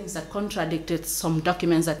they say things that contradicted some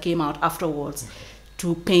documents that came out afterwards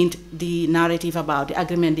to paint the narrative about the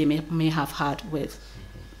agreement they may have had with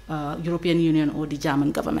European Union or the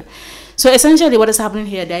German government. So essentially what is happening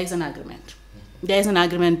here, there is an agreement. There is an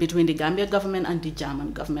agreement between the Gambia government and the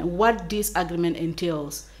German government. What this agreement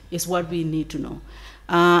entails is what we need to know.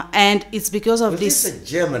 And it's because of this... Is the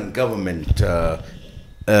German government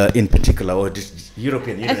in particular, or this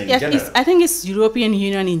European Union in general? I think it's European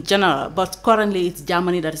Union in general, but currently it's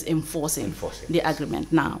Germany that is enforcing the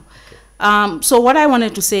agreement now. Okay. So what I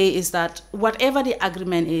wanted to say is that whatever the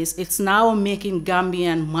agreement is, it's now making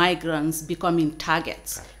Gambian migrants becoming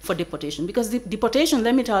targets for deportation. Because the deportation,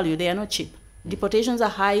 let me tell you, they are not cheap. Deportations are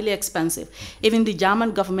highly expensive. Even the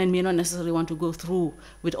German government may not necessarily want to go through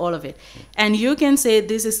with all of it. And you can say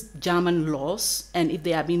this is German laws, and if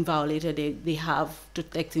they are being violated, they have to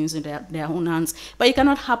take things in their own hands. But it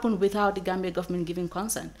cannot happen without the Gambia government giving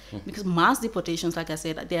consent. Because mass deportations, like I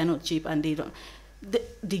said, they are not cheap, and they don't.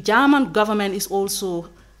 The German government is also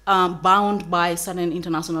bound by certain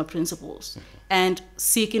international principles. And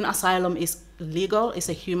seeking asylum is legal, it's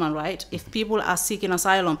a human right. If people are seeking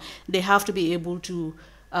asylum, they have to be able to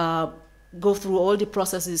go through all the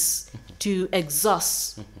processes to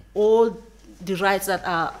exhaust all the rights that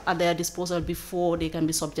are at their disposal before they can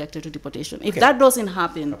be subjected to deportation. If that doesn't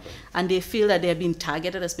happen, and they feel that they're being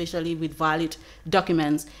targeted, especially with valid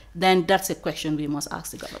documents, then that's a question we must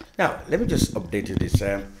ask the government. Now, let me just update you this.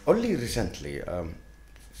 Only recently,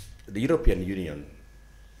 the European Union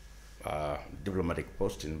diplomatic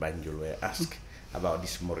post in Banjul were asked about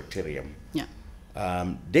this moratorium. Yeah.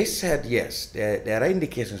 They said yes, there are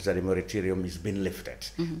indications that the moratorium is being lifted,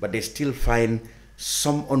 but they still find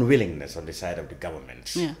some unwillingness on the side of the government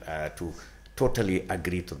to totally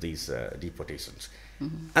agree to these deportations.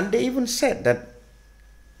 And they even said that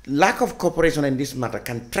lack of cooperation in this matter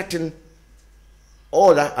can threaten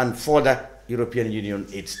other and further European Union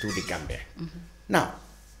aids to the Gambia. Now,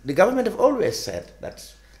 the government have always said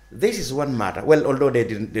that this is one matter. Well, although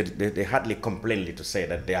they hardly complain to say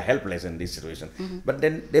that they are helpless in this situation, but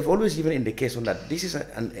then they've always given indication that this is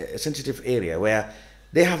a sensitive area where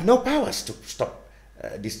they have no powers to stop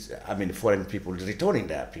foreign people returning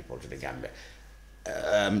their people to the Gambia.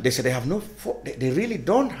 They say they have they really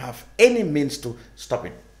don't have any means to stop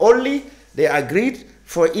it. Only they agreed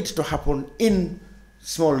for it to happen in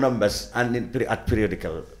small numbers and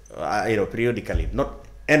periodically, not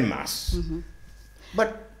en masse.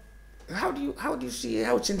 But how do you see,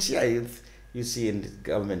 how sincere you see in the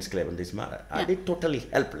government's claim on this matter? Are they totally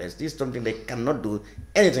helpless? This is something they cannot do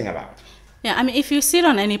anything about. Yeah, I mean, if you sit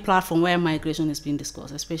on any platform where migration is being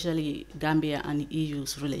discussed, especially Gambia and the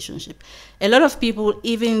EU's relationship, a lot of people,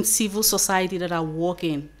 even civil society that are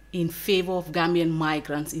working in favor of Gambian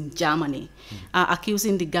migrants in Germany, are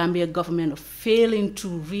accusing the Gambia government of failing to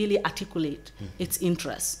really articulate its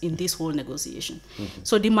interests in this whole negotiation.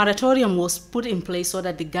 So the moratorium was put in place so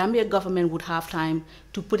that the Gambia government would have time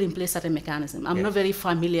to put in place certain mechanism. I'm not very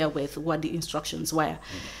familiar with what the instructions were.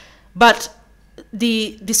 But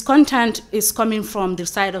the discontent is coming from the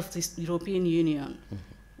side of the European Union,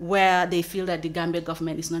 where they feel that the Gambia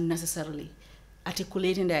government is not necessarily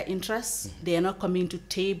articulating their interests. They are not coming to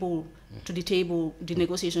the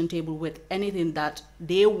negotiation table with anything that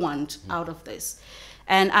they want out of this.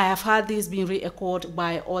 And I have had this being re-echoed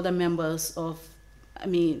by other members of,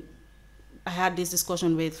 I had this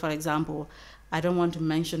discussion with, for example, I don't want to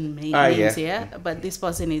mention names here, but this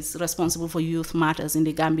person is responsible for youth matters in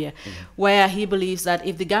the Gambia, where he believes that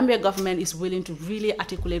if the Gambia government is willing to really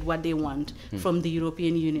articulate what they want from the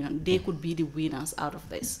European Union, they could be the winners out of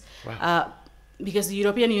this. Wow. Because the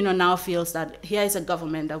European Union now feels that here is a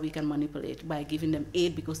government that we can manipulate by giving them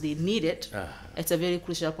aid because they need it. It's a very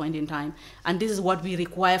crucial point in time. And this is what we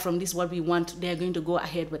require from this, what we want. They're going to go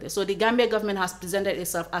ahead with it. So the Gambia government has presented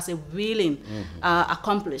itself as a willing,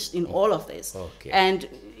 accomplished in all of this. And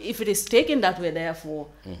if it is taken that way, therefore,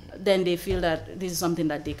 then they feel that this is something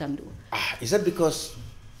that they can do. Is that because,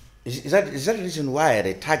 is that the reason why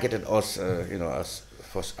they targeted us, as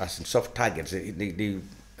soft targets?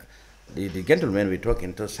 The gentleman we're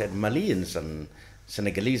talking to said Malians and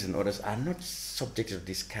Senegalese and others are not subject to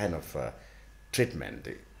this kind of treatment.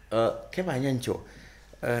 Do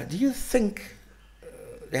you think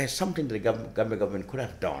there's something the Gambia government could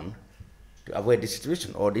have done to avoid this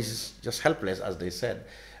situation, or this is just helpless, as they said.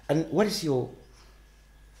 And what is your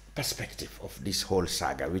perspective of this whole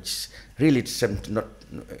saga, which really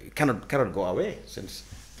cannot go away since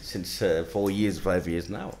 4 years, 5 years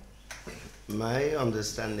now? My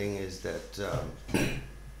understanding is that,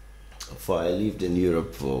 for I lived in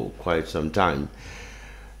Europe for quite some time,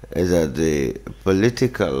 is that the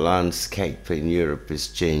political landscape in Europe is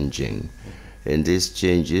changing, and these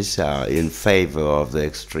changes are in favor of the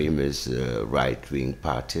extremist right-wing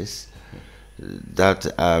parties that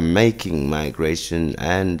are making migration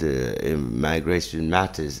and migration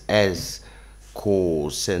matters as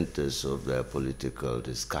core centers of their political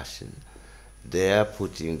discussion. They are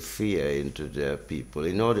putting fear into their people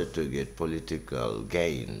in order to get political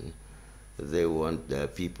gain. They want their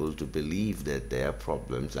people to believe that their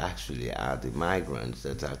problems actually are the migrants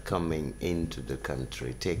that are coming into the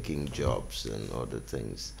country, taking jobs and other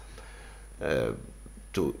things.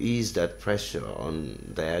 To ease that pressure on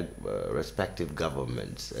their respective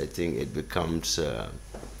governments, I think it becomes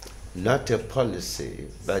not a policy,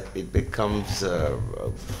 but it becomes,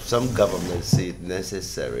 some governments see it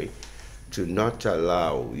necessary to not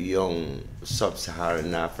allow young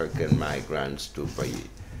sub-Saharan African migrants to be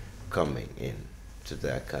coming in to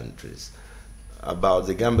their countries. About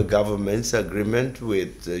the Gambia government's agreement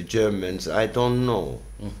with the Germans, I don't know.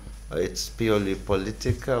 It's purely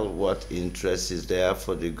political. What interest is there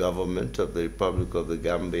for the government of the Republic of the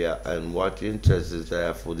Gambia and what interest is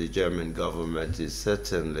there for the German government is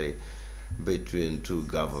certainly between two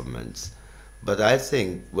governments. But I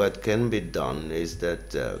think what can be done is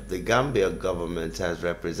that the Gambia government has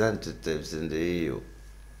representatives in the EU.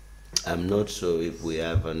 I'm not sure if we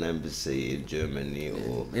have an embassy in Germany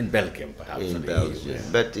or in Belgium, perhaps. In Belgium. EU, yeah.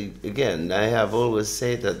 But again, I have always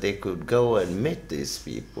said that they could go and meet these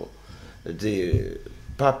people. The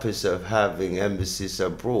purpose of having embassies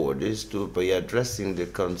abroad is to be addressing the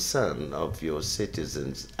concern of your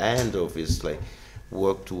citizens and obviously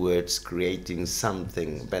work towards creating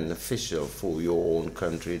something beneficial for your own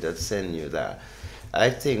country that send you there.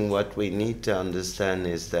 I think what we need to understand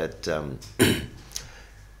is that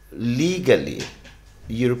legally,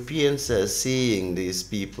 Europeans are seeing these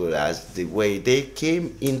people as the way they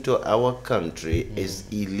came into our country is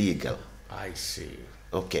illegal. I see.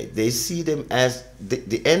 Okay, they see them as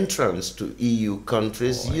the entrance to EU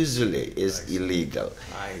countries usually is illegal.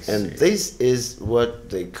 And this is what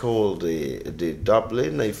they call the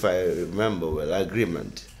Dublin, if I remember well,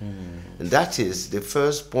 agreement. And that is the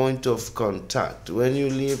first point of contact. When you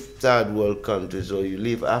leave third world countries or you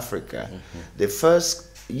leave Africa, the first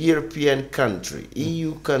European country,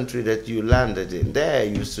 EU country that you landed in, there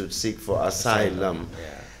you should seek for asylum.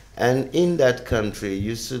 And in that country,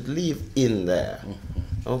 you should live in there.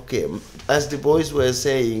 Okay, as the boys were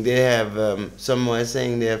saying, they have, some were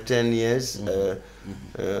saying they have 10 years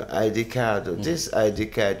ID card. This ID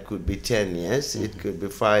card could be 10 years, it could be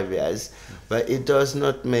 5 years, but it does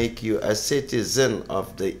not make you a citizen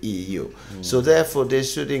of the EU. So therefore, they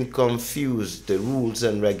shouldn't confuse the rules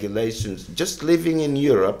and regulations. Just living in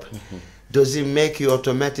Europe doesn't make you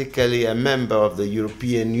automatically a member of the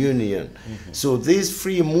European Union. So this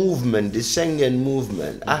free movement, the Schengen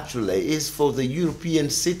movement, actually is for the European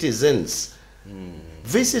citizens.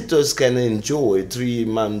 Visitors can enjoy 3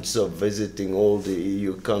 months of visiting all the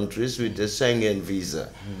EU countries with the Schengen visa.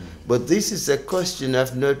 But this is a question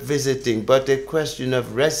of not visiting, but a question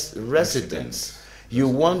of residence. You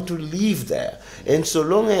want to live there. And so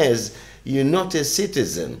long as you're not a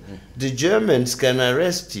citizen, the Germans can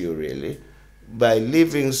arrest you really by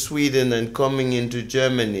leaving Sweden and coming into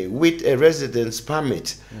Germany with a residence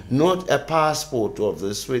permit, not a passport of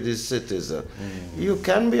the Swedish citizen. You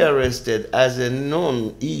can be arrested as a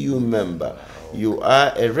non-EU member. You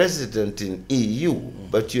are a resident in EU,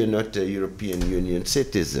 but you're not a European Union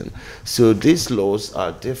citizen. So these laws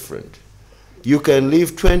are different. You can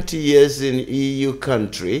live 20 years in EU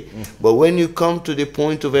country, but when you come to the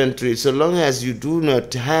point of entry, so long as you do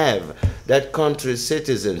not have that country's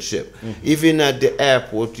citizenship, even at the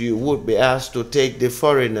airport, you would be asked to take the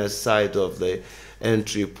foreigner's side of the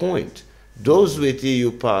entry point. Those with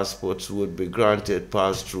EU passports would be granted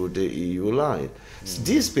pass through the EU line.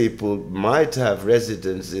 These people might have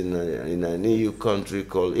residence in an EU country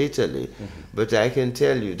called Italy, but I can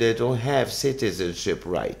tell you they don't have citizenship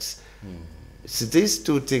rights. So these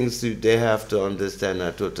two things they have to understand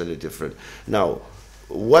are totally different. Now,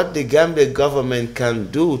 what the Gambia government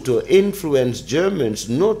can do to influence Germans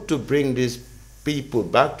not to bring these people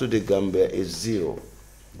back to the Gambia is zero.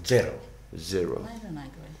 Zero. Zero. I don't agree.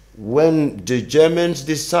 When the Germans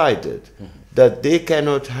decided that they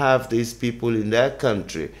cannot have these people in their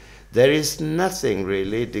country, there is nothing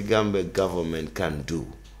really the Gambia government can do.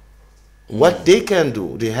 What they can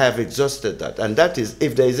do, they have exhausted that, and that is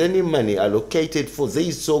if there is any money allocated for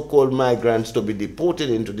these so-called migrants to be deported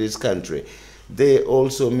into this country, they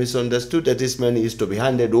also misunderstood that this money is to be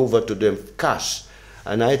handed over to them cash,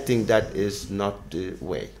 and I think that is not the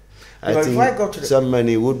way. I think some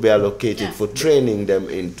money would be allocated for training them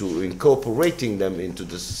into incorporating them into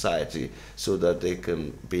the society so that they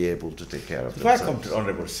can be able to take care of themselves. If I come to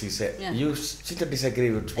Honorable Cisse, you seem to disagree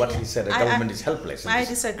with what he said, the government is helpless. I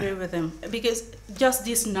disagree with him because just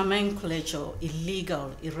this nomenclature,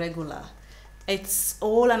 illegal, irregular, it's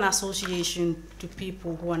all an association to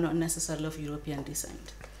people who are not necessarily of European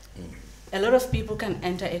descent. A lot of people can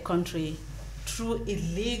enter a country through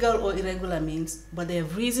illegal or irregular means, but their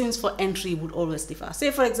reasons for entry would always differ.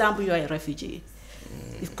 Say, for example, you are a refugee.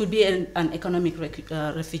 It could be an economic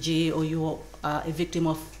refugee, or you are a victim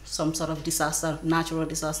of some sort of disaster, natural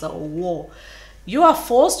disaster or war. You are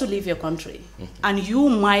forced to leave your country, and you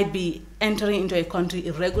might be entering into a country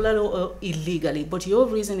irregularly or illegally, but your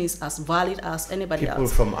reason is as valid as anybody else. People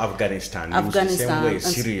from Afghanistan, same way,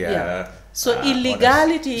 Syria. So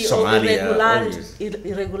illegality or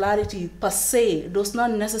irregularity per se does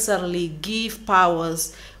not necessarily give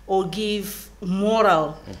powers or give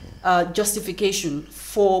moral justification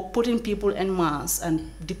for putting people en masse and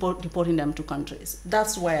deporting them to countries.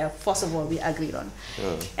 That's where, first of all, we agreed on.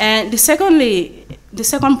 And the second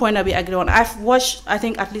point that we agreed on, I've watched, I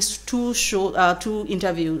think, at least two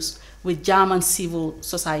interviews with German civil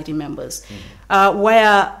society members,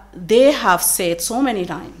 where they have said so many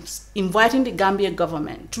times, inviting the Gambia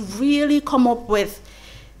government to really come up with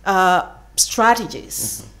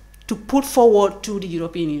strategies to put forward to the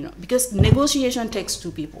European Union, because negotiation takes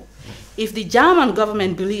two people. If the German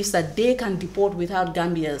government believes that they can deport without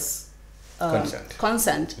Gambia's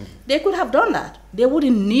consent, they could have done that. They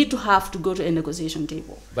wouldn't need to have to go to a negotiation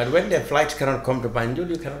table. But when their flights cannot come to Banjul,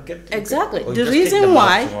 you cannot get exactly. The reason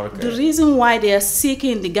why they are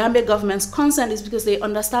seeking the Gambia government's consent is because they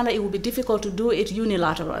understand that it will be difficult to do it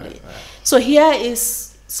unilaterally. So here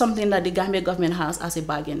is something that the Gambia government has as a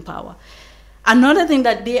bargain power. Another thing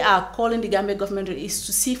that they are calling the Gambia government is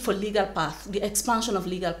to seek for legal paths, the expansion of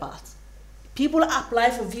legal paths. People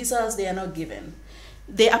apply for visas, they are not given.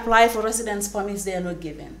 They apply for residence permits, they are not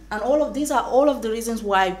given. And all of these are all of the reasons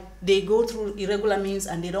why they go through irregular means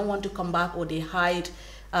and they don't want to come back, or they hide.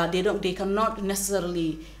 They cannot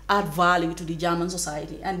necessarily add value to the German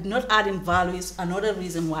society. And not adding value is another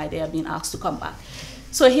reason why they are being asked to come back.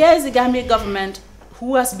 So here is the Gambia government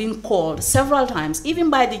who has been called several times, even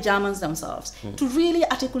by the Germans themselves, to really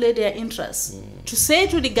articulate their interests, to say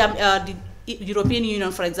to the European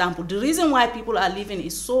Union, for example, the reason why people are leaving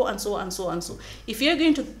is so and so and so and so. If you're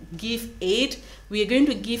going to give aid, we are going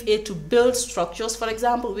to give aid to build structures, for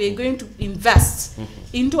example. We are going to invest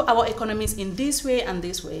into our economies in this way and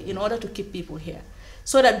this way in order to keep people here,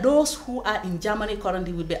 so that those who are in Germany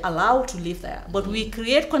currently will be allowed to live there. But we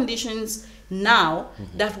create conditions now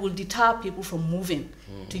that will deter people from moving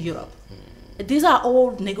to Europe. These are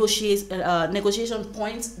all negotiation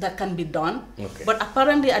points that can be done, but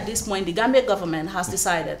apparently at this point the Gambia government has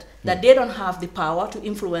decided that they don't have the power to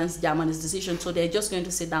influence Germany's decision, so they're just going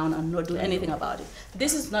to sit down and not do anything about it.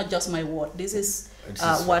 This is not just my word, this is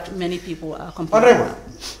what many people are complaining about.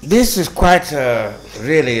 This is quite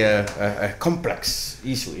really a complex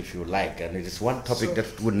issue, if you like, and it is one topic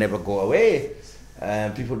that would never go away.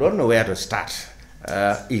 People don't know where to start.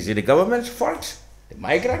 Is it the government's fault, the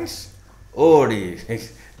migrants, or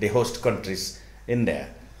the host countries in there?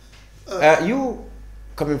 You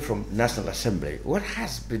coming from National Assembly, what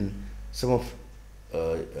has been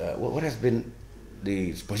what has been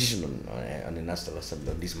the position on the National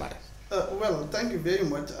Assembly on these matters? Well, thank you very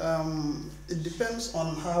much. It depends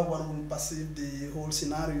on how one will perceive the whole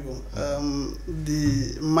scenario.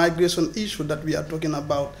 The migration issue that we are talking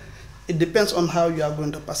about, it depends on how you are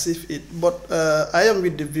going to perceive it. But I am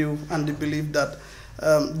with the view and the belief that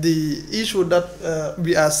the issue that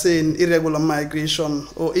we are saying, irregular migration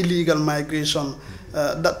or illegal migration,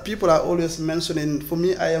 that people are always mentioning, for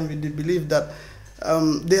me, I am with the belief that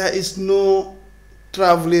there is no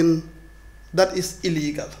traveling that is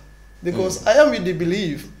illegal. Because I am with the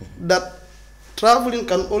belief that traveling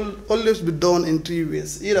can always be done in three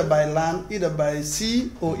ways, either by land, either by sea,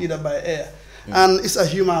 or either by air. And it's a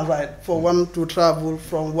human right for one to travel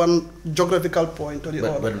from one geographical point or the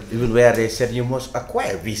other. But even where they said you must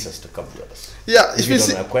acquire visas to come to us. Yeah, if you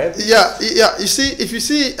don't acquire visas. yeah. You see, if you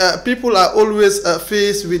see, people are always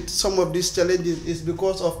faced with some of these challenges is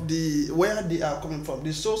because of where they are coming from,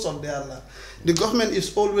 the source of their land. The government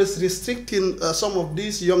is always restricting some of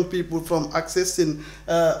these young people from accessing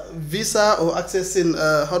visa or accessing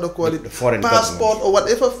how to call it, passport or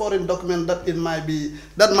whatever foreign document that might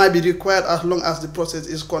be required as long as the process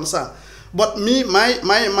is concerned. But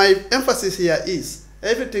my emphasis here is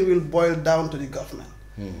everything will boil down to the government.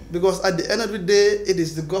 Because at the end of the day, it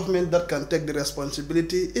is the government that can take the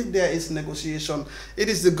responsibility. If there is negotiation, it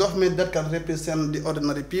is the government that can represent the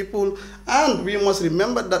ordinary people. And we must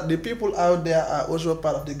remember that the people out there are also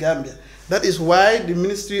part of the Gambia. That is why the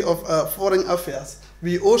Ministry of Foreign Affairs,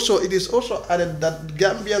 it is also added that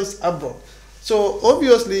Gambians abroad. So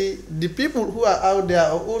obviously, the people who are out there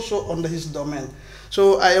are also under his domain.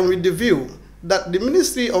 So I am with the view that the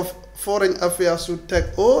Ministry of Foreign Affairs should take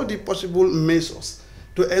all the possible measures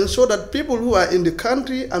to ensure that people who are in the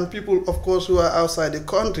country and people, of course, who are outside the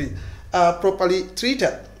country are properly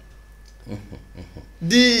treated.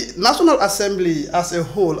 The National Assembly as a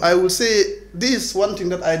whole, I will say this is one thing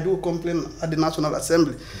that I do complain at the National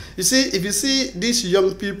Assembly. You see, if you see these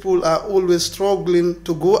young people are always struggling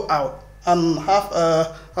to go out and have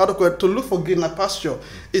to look for greener pasture,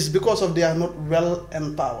 it's because of they are not well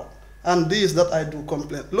empowered. And this that I do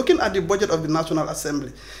complain. Looking at the budget of the National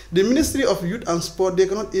Assembly, the Ministry of Youth and Sport, they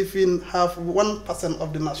cannot even have 1%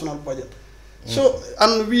 of the national budget. So,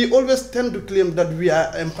 and we always tend to claim that we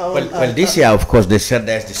are empowering. Well, this year, of course, they said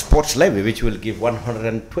there's the sports levy, which will give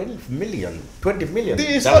 120 million to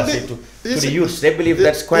the youth. They believe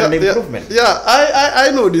that's quite an improvement. Yeah, I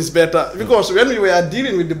know this better, because when we were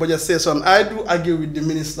dealing with the budget session, I do argue with the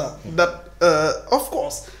minister that, of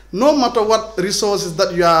course, no matter what resources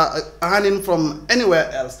that you are earning from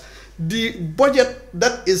anywhere else, the budget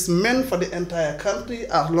that is meant for the entire country,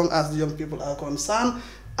 as long as the young people are concerned,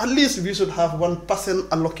 at least we should have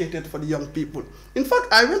 1% allocated for the young people. In fact,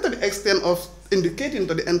 I went to the extent of indicating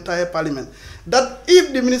to the entire parliament that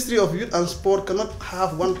if the Ministry of Youth and Sport cannot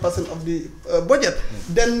have 1% of the budget,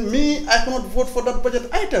 then I cannot vote for that budget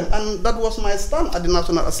item. And that was my stand at the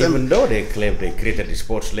National Assembly. Even though they claim they created the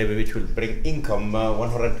sports levy, which will bring income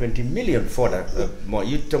 120 million for that. More.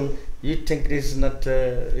 You think this is not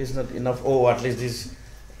enough, or at least this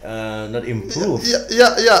not improved?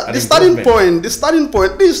 Yeah. The starting point. This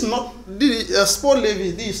is not the sport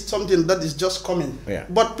levy. This is something that is just coming. Yeah.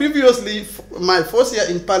 But previously, my first year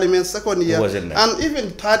in Parliament, second year, and even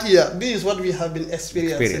third year, this is what we have been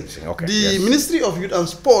experiencing. Okay. The Ministry of Youth and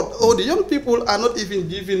Sport, or the young people are not even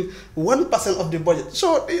given 1% of the budget.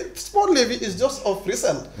 So the sport levy is just of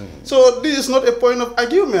recent. So this is not a point of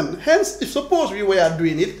argument. Hence, if suppose we were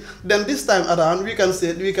doing it, then this time around we can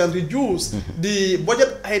say we can reduce the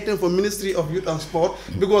budget item for Ministry of Youth and Sport,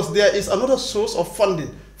 because there is another source of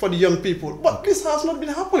funding for the young people. But this has not been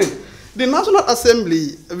happening. The National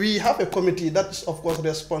Assembly, we have a committee that is, of course,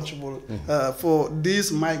 responsible for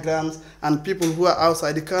these migrants and people who are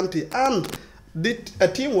outside the country, and a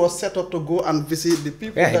team was set up to go and visit the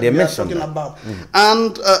people that we are talking about.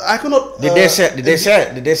 And I cannot... Did they say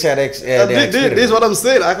this is what I'm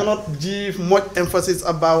saying. I cannot give much emphasis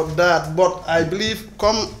about that, but I believe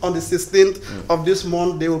come on the 16th of this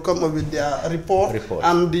month, they will come up with their report.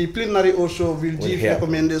 And the plenary also will give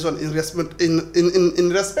recommendation in respect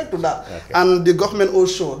to that. Okay. And the government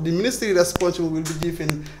also, the ministry responsible will be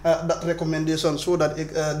given that recommendation so that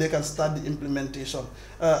they can start the implementation.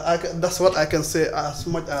 That's what I can say as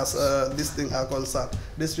much as these things are concerned.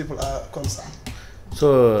 These people are concerned.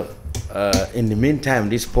 So, in the meantime,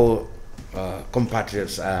 these poor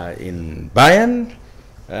compatriots are in Bayan,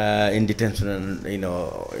 in detention, and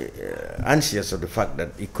anxious of the fact that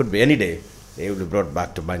it could be any day they will be brought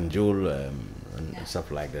back to Banjul and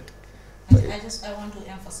stuff like that. I want to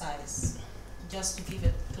emphasize, just to give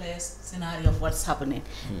a clear scenario of what's happening.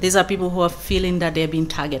 These are people who are feeling that they're being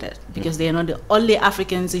targeted, because they are not the only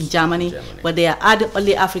Africans in Germany, but they are the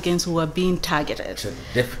only Africans who are being targeted. So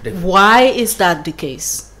why is that the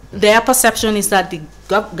case? Their perception is that the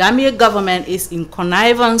Gambia government is in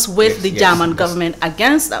connivance with the German government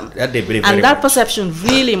against them. And that perception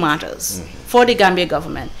really matters for the Gambia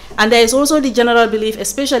government. And there is also the general belief,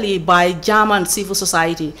 especially by German civil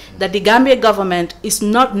society, that the Gambia government is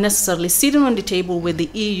not necessarily sitting on the table with the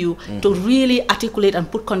EU to really articulate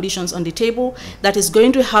and put conditions on the table that is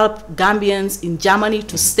going to help Gambians in Germany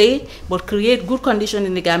to stay, but create good conditions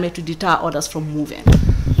in the Gambia to deter others from moving.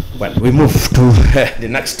 Well, we move to the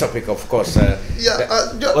next topic, of course. I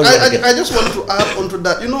just want to add on to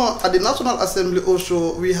that. You know, at the National Assembly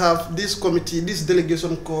also, we have this committee, this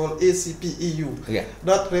delegation called ACP-EU,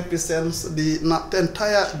 that represents the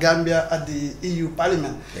entire Gambia at the EU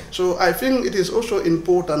Parliament. So I think it is also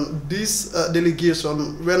important, this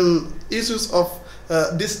delegation, when issues of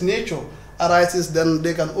this nature arises, then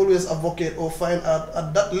they can always advocate or find out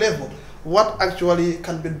at that level what actually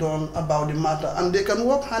can be done about the matter, and they can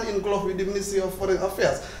work hand in glove with the Ministry of Foreign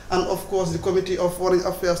Affairs and of course the Committee of Foreign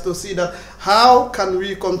Affairs to see that how can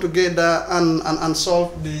we come together and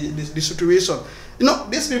solve the situation. You know,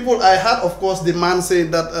 these people, I heard of course the man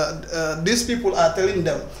saying that these people are telling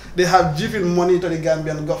them they have given money to the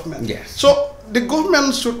Gambian government. So the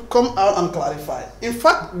government should come out and clarify. In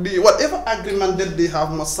fact, whatever agreement that they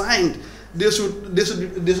have not signed, they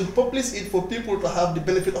should publish it for people to have the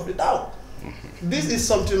benefit of the doubt. This is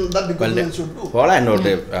something that the government should do. Well, I know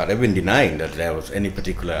they've been denying that there was any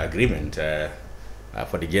particular agreement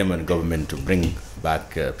for the German government to bring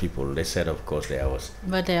back people. They said, of course, there was.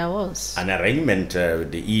 But there was an arrangement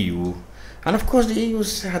with the EU. And of course, the EU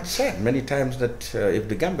had said many times that if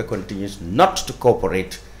the Gambia continues not to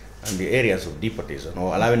cooperate in the areas of deportation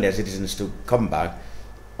or allowing their citizens to come back,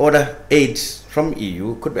 other aids from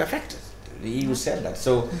EU could be affected. The EU said that.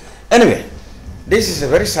 So anyway, this is a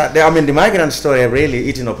very sad. I mean, the migrant story really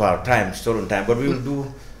eating up our time, stolen time. But we'll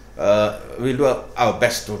do our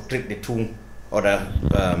best to treat the two other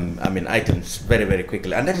items very, very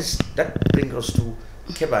quickly. And that brings us to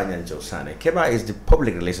Keba Nyanjo Sane. Keba is the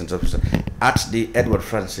public relations officer at the Edward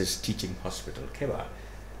Francis Teaching Hospital. Keba,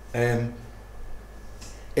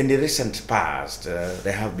 in the recent past,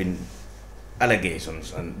 there have been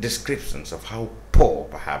allegations and descriptions of how poor,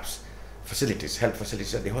 perhaps, health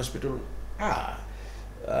facilities at the hospital are.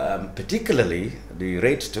 Particularly the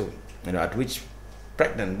rate at which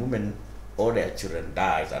pregnant women or their children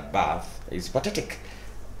dies at birth is pathetic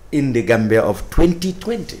in the Gambia of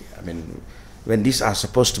 2020. I mean, when these are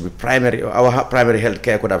supposed to be our primary health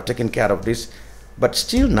care could have taken care of this, but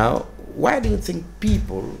still now, why do you think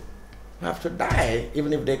people have to die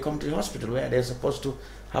even if they come to the hospital where they're supposed to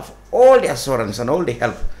have all the assurance and all the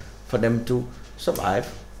help for them to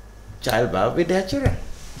survive childbirth with their children?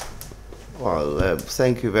 Well,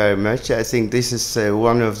 thank you very much. I think this is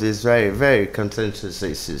one of these very, very contentious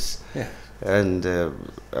issues. And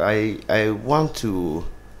I want to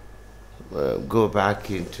go back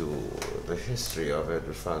into the history of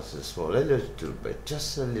Edward Francis for a little bit,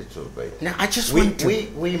 just a little bit. Now, I just wanted to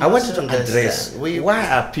address why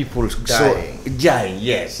are people dying?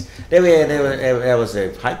 Yes, there was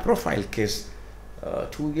a high-profile case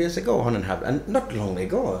 2 years ago, and not long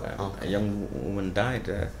ago, a young woman died.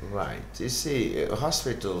 Right. You see,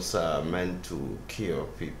 hospitals are meant to cure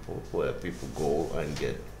people, where people go and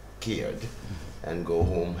get cured and go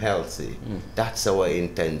home healthy. That's our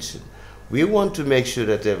intention. We want to make sure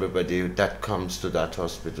that everybody that comes to that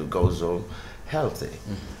hospital goes home healthy.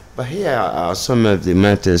 But here are some of the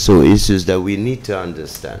matters or issues that we need to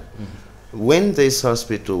understand. When this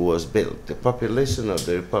hospital was built, the population of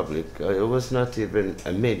the Republic it was not even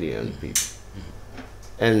 1 million people.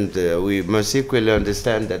 And we must equally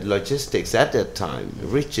understand that logistics at that time,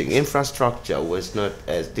 reaching infrastructure, was not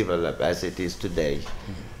as developed as it is today.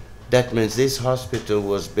 That means this hospital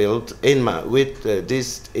was built with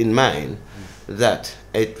this in mind, that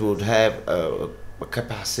it would have a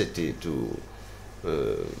capacity to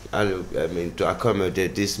to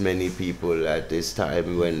accommodate this many people at this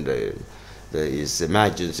time when there is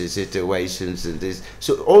emergency situations and this.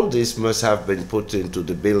 So all this must have been put into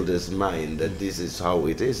the builder's mind that this is how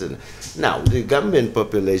it is. And now the Gambian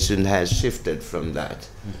population has shifted from that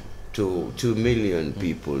to 2 million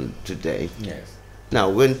people today. Now,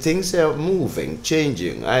 when things are moving,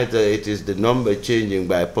 changing, either it is the number changing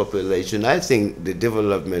by population, I think the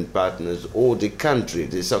development partners or the country,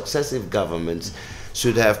 the successive governments,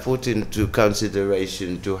 should have put into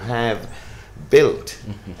consideration to have built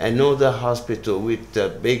another hospital with a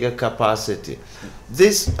bigger capacity.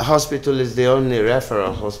 This hospital is the only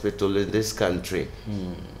referral hospital in this country.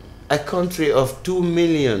 A country of 2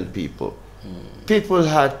 million people. People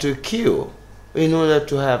had to queue in order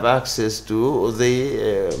to have access to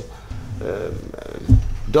the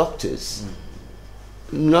doctors,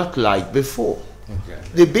 not like before.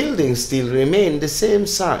 The buildings still remain the same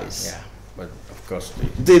size. But of course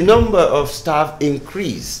the number of staff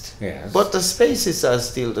increased, but the spaces are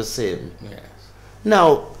still the same.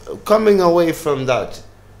 Now, coming away from that,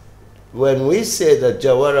 when we say that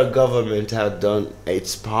Jawara government had done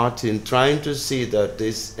its part in trying to see that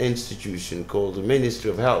this institution called the Ministry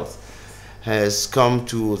of Health has come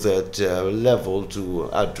to that level to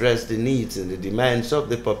address the needs and the demands of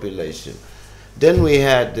the population. Then we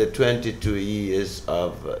had the 22 years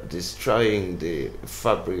of destroying the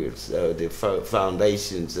fabrics, the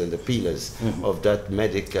foundations and the pillars of that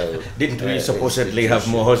medical. Didn't we supposedly have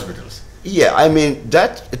more hospitals? Yeah, I mean,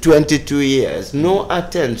 that 22 years, no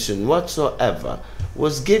attention whatsoever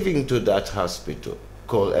was given to that hospital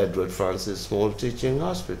called Edward Francis Small Teaching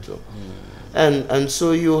Hospital. And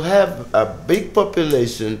so you have a big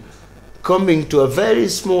population coming to a very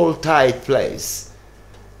small, tight place.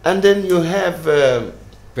 And then you have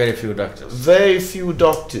very few doctors. Very few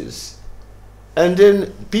doctors. And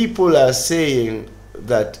then people are saying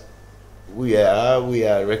that we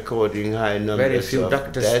are recording high numbers very few of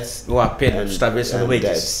doctors deaths who are paid starvation wages.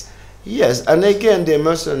 Deaths. Yes, and again, they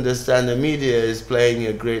must understand the media is playing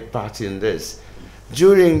a great part in this.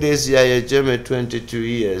 During this Yahya Jammeh 22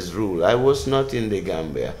 years rule, I was not in the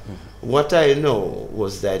Gambia. What I know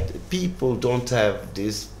was that people don't have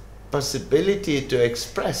this possibility to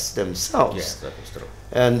express themselves. Yes, that is true.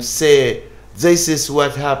 And say, this is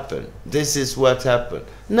what happened, this is what happened.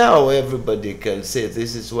 Now everybody can say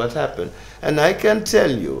this is what happened. And I can tell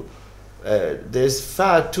you, there's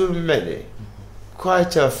far too many,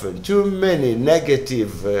 quite often, too many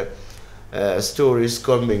negative stories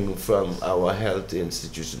coming from our health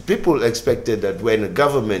institutions. People expected that when the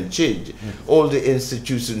government changed, all the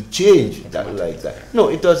institutions changed like that. No,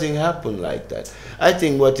 it doesn't happen like that. I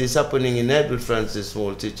think what is happening in Edward Francis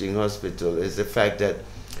Small Teaching Hospital is the fact that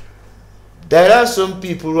there are some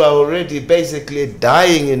people who are already basically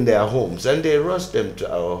dying in their homes and they rush them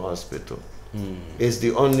to our hospital. Is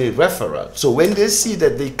the only referral. So when they see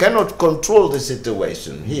that they cannot control the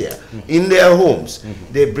situation here in their homes,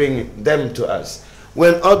 they bring them to us.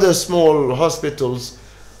 When other small hospitals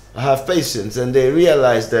have patients and they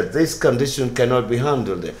realize that this condition cannot be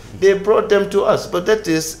handled, they brought them to us. But that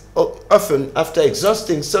is often after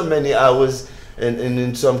exhausting so many hours and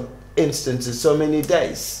in some instances so many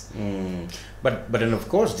days. But then of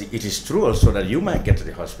course it is true also that you might get to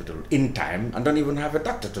the hospital in time and don't even have a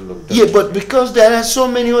doctor to look at. Yeah, but because there are so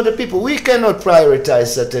many other people, we cannot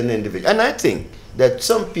prioritize certain individuals. And I think that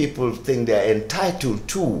some people think they are entitled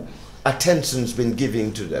to attention's been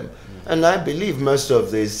given to them. And I believe most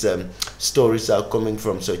of these stories are coming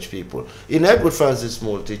from such people. In Edward Francis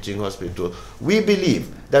Small Teaching Hospital, we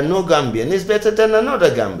believe that no Gambian is better than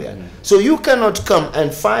another Gambian. So you cannot come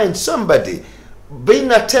and find somebody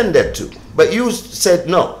being attended to, but you said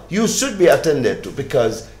no, you should be attended to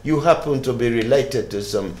because you happen to be related to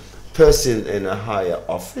some person in a higher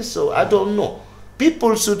office. So I don't know.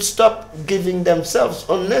 People should stop giving themselves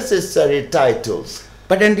unnecessary titles.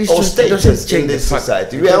 But then this or status in this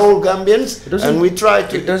society. We are all Gambians and we try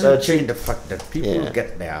to... It doesn't change the fact that people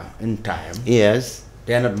get there in time. Yes.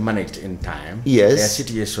 They are not managed in time. Yes. Their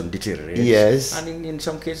situation deteriorates. Yes. And in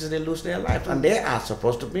some cases they lose their life. And they are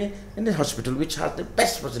supposed to be in the hospital which has the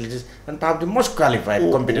best facilities and perhaps the most qualified,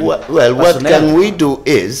 competent Well, what personnel. can we do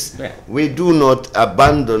is, we do not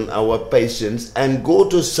abandon our patients and go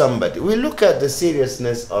to somebody. We look at the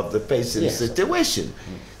seriousness of the patient's situation.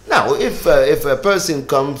 Now, if a person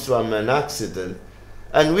comes from an accident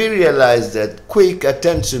and we realize that quick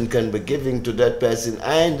attention can be given to that person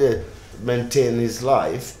and maintain his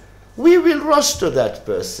life, we will rush to that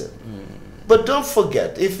person. But don't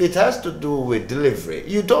forget, if it has to do with delivery,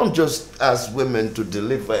 you don't just ask women to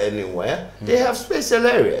deliver anywhere. They have special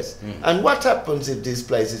areas. And what happens if these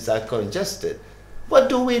places are congested? What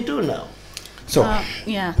do we do now? So,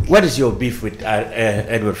 what is your beef with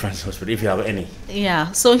Edward Francis Hospital, if you have any?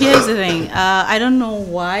 Yeah, so here's the thing. I don't know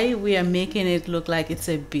why we are making it look like it's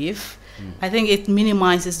a beef. I think it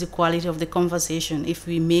minimizes the quality of the conversation if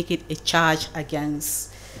we make it a charge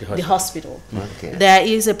against the hospital. Okay. There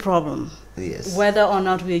is a problem. Yes. Whether or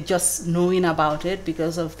not we're just knowing about it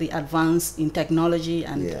because of the advance in technology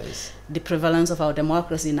and the prevalence of our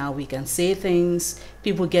democracy now, we can say things,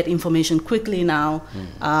 people get information quickly now.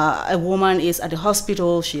 A woman is at the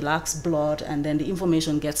hospital, she lacks blood, and then the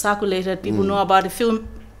information gets circulated. People know about the film.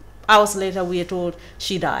 Hours later, we are told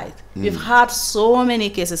she died. We've had so many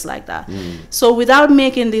cases like that. So without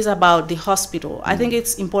making this about the hospital, I think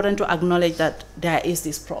it's important to acknowledge that there is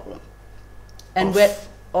this problem. And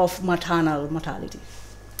of maternal mortality.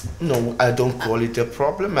 No, I don't call it a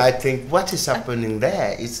problem. I think what is happening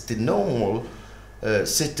there is the normal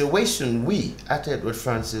situation we at Edward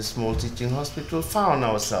Francis Small Teaching Hospital found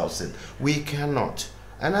ourselves in. We cannot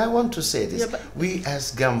And I want to say this, we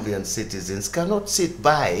as Gambian citizens cannot sit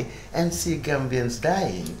by and see Gambians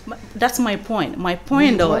dying. That's my point. My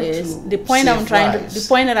point though is, the point that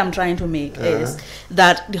I'm trying to make is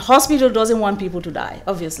that the hospital doesn't want people to die,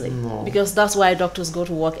 obviously, because that's why doctors go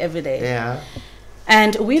to work every day. Yeah.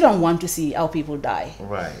 And we don't want to see our people die.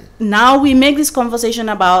 Right. Now we make this conversation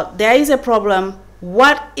about there is a problem.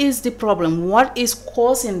 What is the problem? What is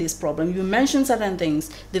causing this problem? You mentioned certain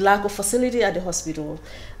things, the lack of facility at the hospital,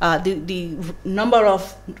 the number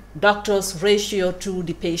of doctors ratio to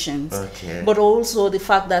the patients, but also the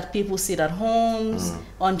fact that people sit at homes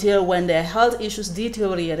until when their health issues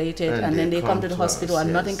deteriorated and then they come to the hospital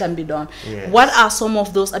and nothing can be done. What are some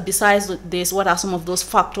of those, besides this, what are some of those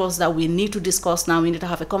factors that we need to discuss now? We need to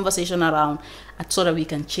have a conversation around so that we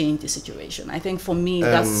can change the situation. I think for me,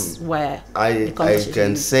 that's where the conversation I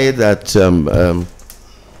can say that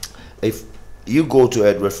if you go to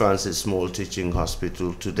Edward Francis Small Teaching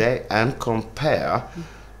Hospital today and compare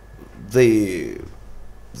the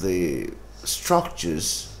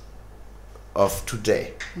structures of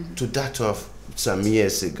today to that of some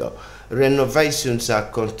years ago, renovations are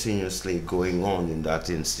continuously going on in that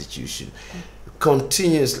institution.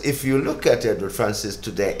 Continuously, if you look at Edward Francis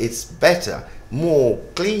today, it's better, more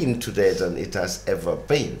clean today than it has ever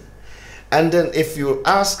been. And then if you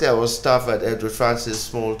ask our staff at Edward Francis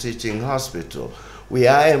Small Teaching Hospital, we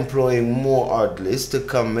are employing more orderlies to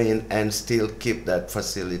come in and still keep that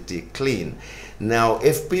facility clean. Now,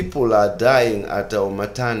 if people are dying at our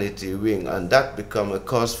maternity wing and that become a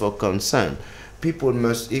cause for concern, people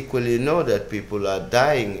must equally know that people are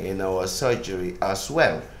dying in our surgery as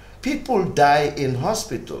well. People die in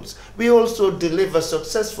hospitals. We also deliver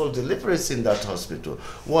successful deliveries in that hospital.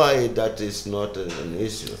 Why that is not an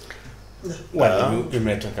issue? Well, we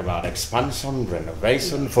may talk about expansion,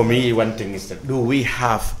 renovation. For me, one thing is that do we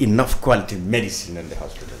have enough quality medicine in the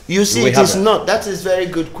hospital? You see, it is not. That is a very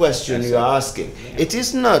good question you are asking. It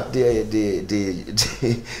is not the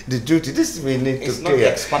duty. This we need to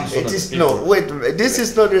clear. It is no. Wait. This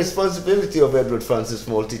is not the responsibility of Edward Francis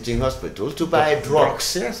Small Teaching Hospital to buy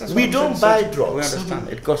drugs. Yes, we don't buy drugs. We understand.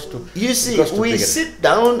 It goes to. You see, we sit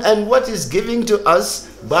down and what is given to us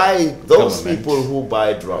by those people who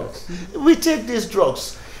buy drugs. We take these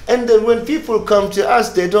drugs, and then when people come to us,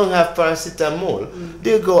 they don't have paracetamol.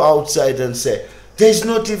 They go outside and say, there's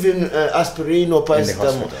not even aspirin or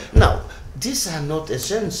paracetamol. Now, these are not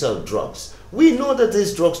essential drugs. We know that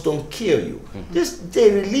these drugs don't cure you.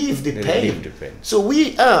 They relieve the pain. So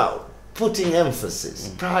we are putting emphasis,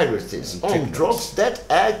 priorities on drugs that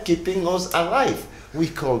are keeping us alive. We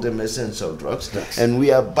call them essential drugs, and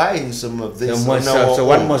we are buying some of this. So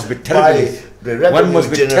one must be terribly. One must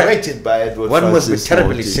be generated by Edward Francis. One must be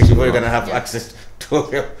terribly sick if we're going to have access to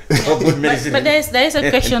good medicine. But there is a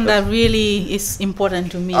question that really is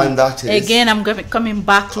important to me. And that is? Again, I'm coming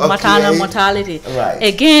back to maternal mortality. Right.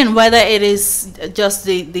 Again, whether it is just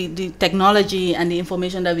the technology and the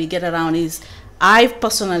information that we get around is. I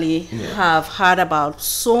personally have heard about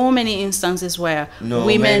so many instances where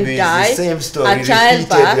women die at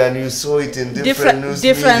childbirth, and you saw it in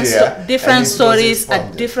different stories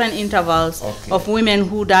at different intervals of women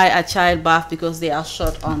who die at childbirth because they are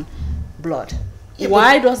short on blood.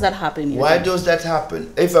 Why does that happen? Why does that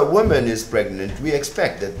happen? If a woman is pregnant, we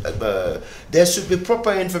expect that there should be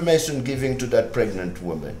proper information given to that pregnant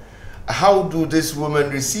woman. How do this woman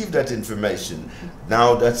receive that information?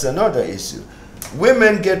 Now that's another issue.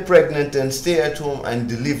 Women get pregnant and stay at home and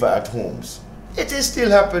deliver at homes. It is still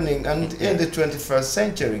happening and in the 21st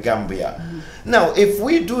century, Gambia. Now, if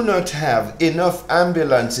we do not have enough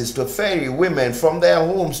ambulances to ferry women from their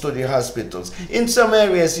homes to the hospitals, in some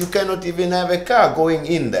areas you cannot even have a car going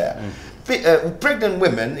in there. Pregnant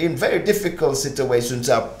women in very difficult situations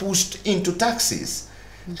are pushed into taxis,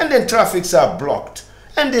 and then traffics are blocked,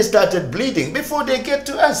 and they started bleeding before they get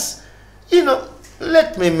to us. You know,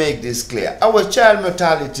 let me make this clear. Our child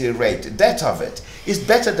mortality rate, that of it, is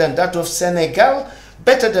better than that of Senegal,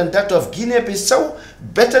 better than that of Guinea-Bissau,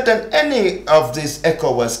 better than any of these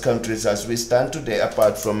ECOWAS countries as we stand today,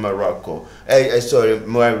 apart from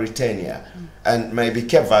Mauritania, and maybe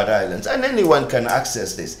Cape Verde Islands. And anyone can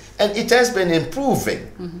access this. And it has been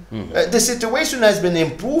improving. The situation has been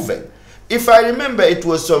improving. If I remember, it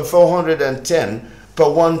was some 410 per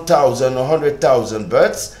 1,000 or 100,000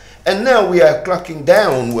 births. And now we are clocking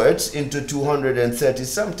downwards into 230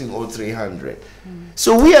 something or 300.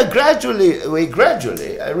 So we gradually,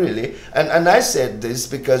 really, and I said this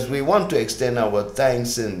because we want to extend our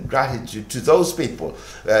thanks and gratitude to those people,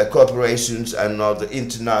 corporations and other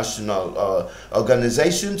international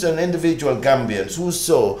organizations and individual Gambians who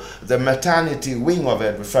saw the maternity wing of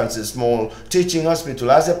Edward Francis Small Teaching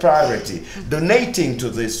Hospital as a priority, donating to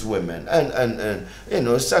these women and you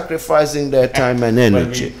know, sacrificing their time and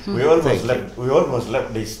energy. Well, we almost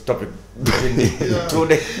left this topic between the 2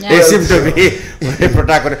 days. They seem to be very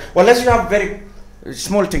protagonist. Well, let's have very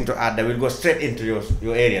small thing to add. We'll go straight into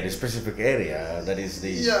your area, the specific area that is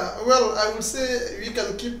the. Yeah, well, I would say we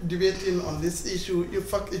can keep debating on this issue. In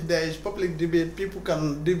fact, if there is public debate, people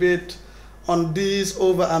can debate on this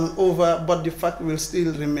over and over, but the fact will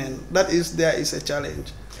still remain. That is, there is a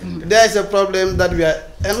challenge. There is a problem that we are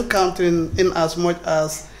encountering in as much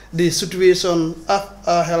as the situation of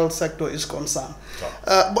our health sector is concerned.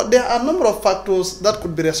 But there are a number of factors that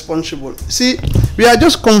could be responsible. See, we are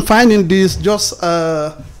just confining this just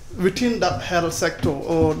within that health sector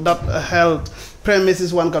or that health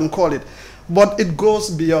premises, one can call it. But it goes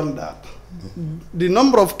beyond that. The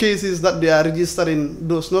number of cases that they are registering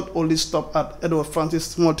does not only stop at Edward Francis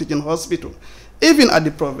Small Teaching Hospital, even at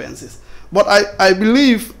the provinces. But I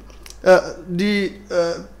believe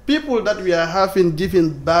the people that we are having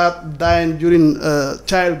giving birth, dying during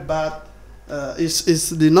childbirth, is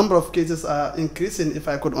the number of cases are increasing, if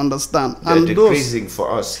I could understand. They're and decreasing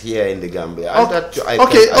for us here in the Gambia.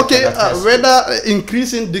 Whether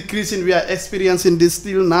increasing, decreasing, we are experiencing this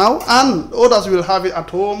still now, and others will have it at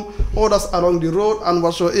home, others along the road, and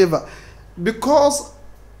whatsoever. Because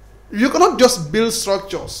you cannot just build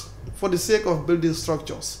structures for the sake of building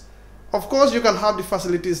structures. Of course, you can have the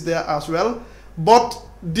facilities there as well, but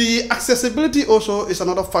the accessibility also is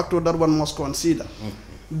another factor that one must consider.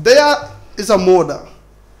 There is a mother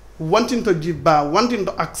wanting to give birth, wanting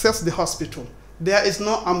to access the hospital. There is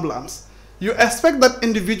no ambulance. You expect that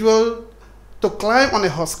individual to climb on a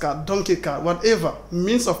horse cart, donkey cart, whatever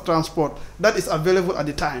means of transport that is available at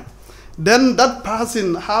the time. Then that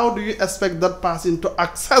person, how do you expect that person to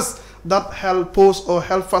access that health post or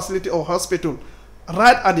health facility or hospital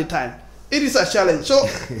right at the time? It is a challenge. So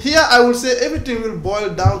here I will say everything will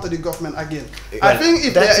boil down to the government again. Well, I think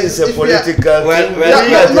if that there is a political thing.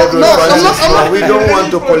 we don't want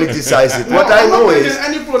to politicize it. What I know is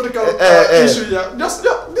any political issue here. Just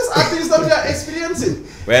these are things that we are experiencing.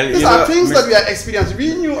 Well, these are things that we are experiencing.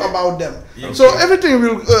 We knew about them. Okay. So everything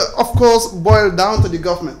will, of course, boil down to the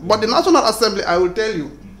government. But the National Assembly, I will tell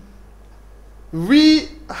you, we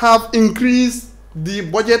have increased the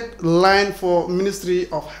budget line for Ministry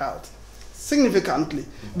of Health significantly,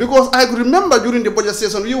 because I remember during the budget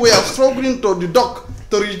session we were struggling to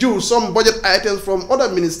deduct, to reduce some budget items from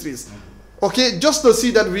other ministries, okay, just to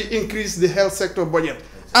see that we increase the health sector budget,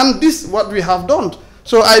 and this is what we have done.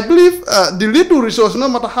 So I believe the little resource, no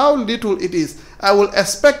matter how little it is, I will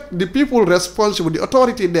expect the people responsible, the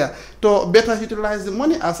authority there, to better utilize the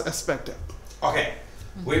money as expected. Okay.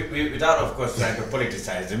 Without, of course, trying to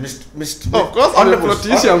politicize the of course, I'm a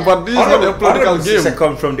politician, but this is not a political game.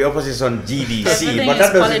 Second from the opposition GDC, but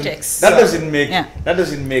that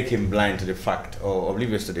doesn't make him blind to the fact or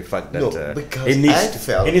oblivious to the fact that because I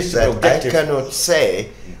felt that I cannot say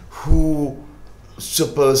who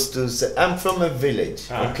supposed to say. I'm from a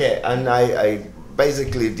village, okay, and I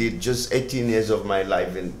basically did just 18 years of my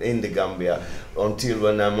life in the Gambia until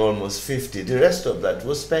when I'm almost 50. The rest of that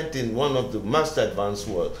was spent in one of the most advanced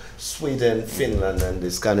world, Sweden, Finland, and the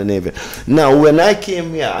Scandinavia. Now, when I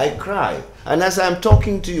came here, I cried. And as I'm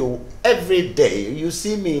talking to you every day, you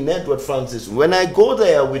see me in Edward Francis. When I go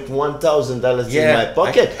there with $1,000 in my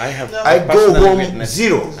pocket, I go home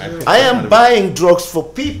zero. I am buying drugs for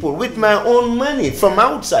people with my own money from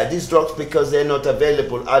outside. These drugs because they're not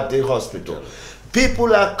available at the hospital.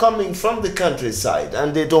 People are coming from the countryside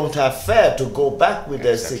and they don't have fare to go back with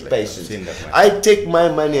their sick patients. I take my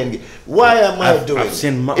money and why am I doing it?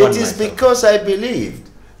 It is because I believed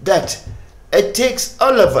that it takes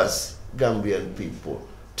all of us, Gambian people,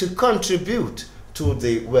 to contribute to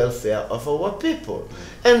the welfare of our people.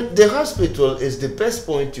 And the hospital is the best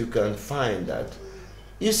point you can find that.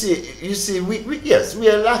 You see, yes, we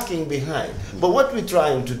are lacking behind. But what we're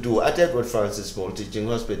trying to do at Edward Francis Small Teaching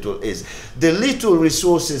Hospital is the little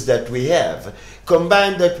resources that we have,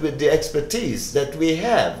 combine that with the expertise that we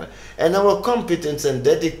have, and our competence and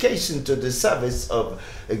dedication to the service of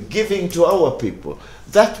giving to our people.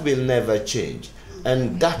 That will never change.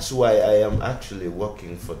 And that's why I am actually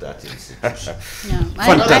working for that institution.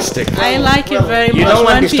 Fantastic. I like it very much. You don't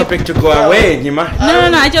want this topic to go away, Nima.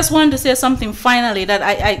 No, I just wanted to say something finally that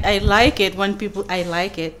I like it when people, I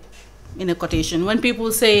like it in a quotation. When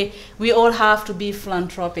people say we all have to be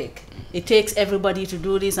philanthropic, it takes everybody to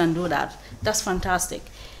do this and do that, that's fantastic.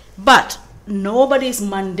 But nobody is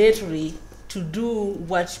mandatory to do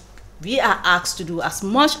what we are asked to do as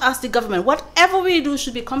much as the government. Whatever we do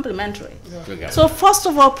should be complementary. Yeah. So first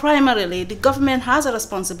of all, primarily, the government has a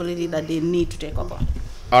responsibility that they need to take up on.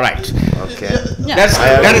 All right. Okay. Yeah.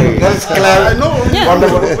 That's clear. I know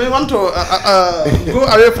we want to go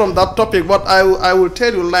away from that topic, but I will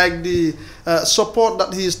tell you, like the support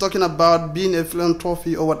that he is talking about, being a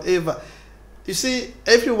philanthropy or whatever. You see,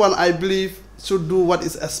 everyone, I believe, should do what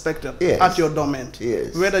is expected at your domain.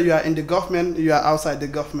 Yes. Whether you are in the government, you are outside the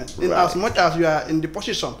government. In as much as you are in the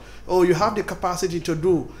position or you have the capacity to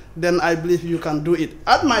do, then I believe you can do it.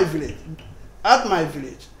 At my village,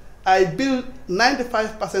 I built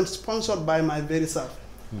 95% sponsored by my very self.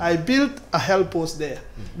 I built a health post there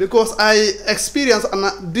because I experienced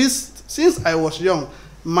this since I was young.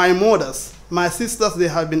 My mothers, my sisters, they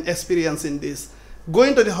have been experiencing this.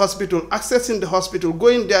 Going to the hospital, accessing the hospital,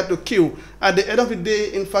 going there to queue. At the end of the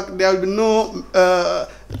day, in fact, there will be no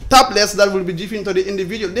tablets that will be given to the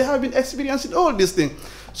individual. They have been experiencing all these things.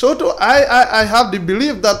 So I have the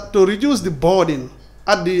belief that to reduce the burden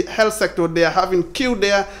at the health sector, they are having queue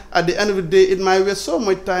there. At the end of the day, it might waste so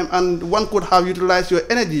much time, and one could have utilized your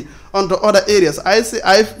energy onto other areas. I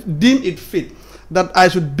deem it fit that I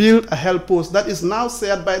should build a health post that is now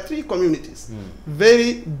shared by 3 communities,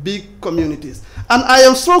 very big communities. And I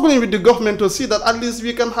am struggling with the government to see that at least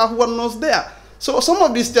we can have one nurse there. So some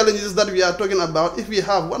of these challenges that we are talking about, if we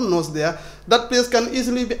have one nurse there, that place can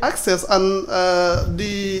easily be accessed, and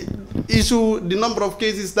the number of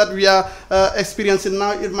cases that we are experiencing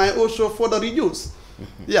now, it might also further reduce.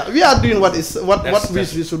 Yeah, we are doing what we should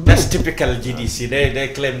do. That's typical GDC. They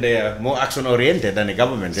claim they are more action oriented than the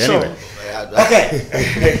government. Anyway,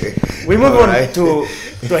 okay. We move on to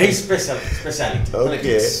his specialty.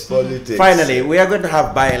 Politics. Finally, we are going to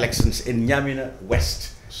have by-elections in Nyamina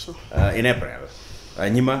West in April.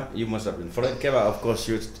 Nima, you must have been following. Keva, of course,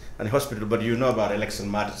 you're in the hospital, but you know about election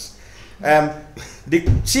matters. The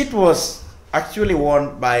seat was actually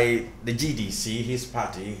won by the GDC, his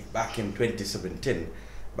party, back in 2017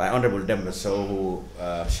 by Honorable Demba So, who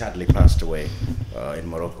sadly passed away in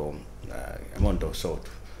Morocco a month or so.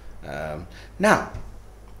 Now,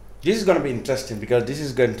 this is going to be interesting because this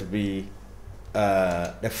is going to be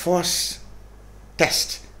the first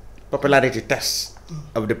popularity test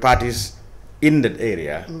of the parties in that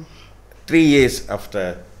area 3 years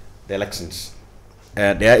after the elections.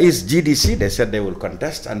 There is GDC, they said they will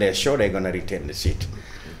contest, and they're sure they're going to retain the seat.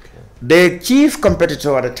 The chief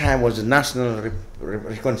competitor at the time was the National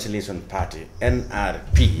Reconciliation Party,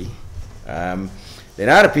 NRP. The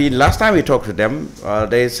NRP, last time we talked to them,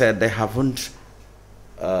 they said they haven't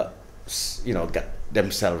got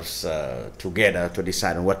themselves together to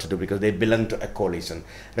decide on what to do because they belong to a coalition.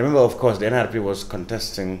 Remember, of course, the NRP was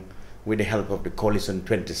contesting with the help of the coalition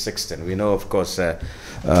 2016. We know, of course, so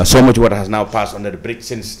much what has now passed under the bridge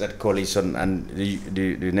since that coalition, and the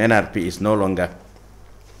NRP is no longer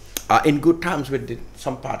in good terms with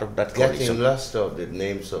some part of that coalition. Getting lost of the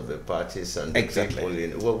names of the parties and the people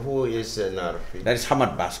in. Well, who is NRP? That is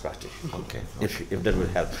Hamad Ba's party. Okay. If that will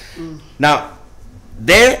help. Now,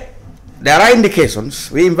 there are indications.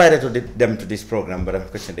 We invited them to this program, but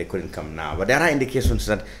unfortunately they couldn't come now. But there are indications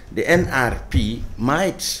that the NRP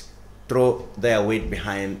might throw their weight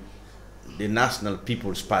behind the National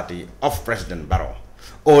People's Party of President Barrow,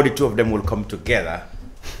 or the two of them will come together.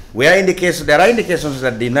 There are indications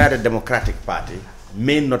that the United Democratic Party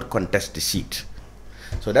may not contest the seat.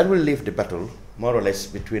 So that will leave the battle more or less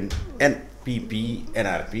between NPP,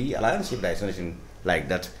 NRP, Alliance, if there is anything like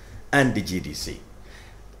that, and the GDC.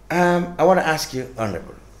 I want to ask you,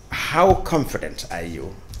 Honorable, how confident are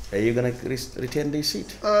you? Are you going to retain the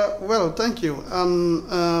seat? Well, thank you.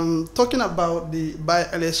 Talking about the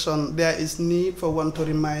by-election, there is need for one to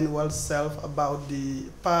remind oneself about the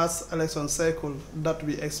past election cycle that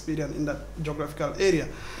we experienced in that geographical area.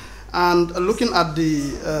 And looking at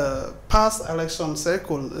the past election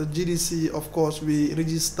cycle, GDC, of course, we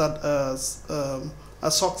registered as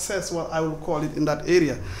a success, what I will call it, in that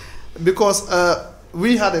area. Because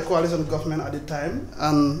we had a coalition government at the time,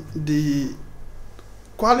 and the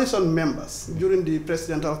coalition members during the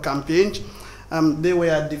presidential campaign, they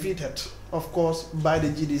were defeated, of course, by the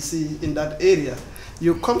GDC in that area.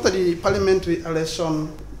 You come to the parliamentary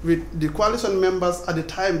election with the coalition members at the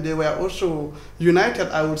time, they were also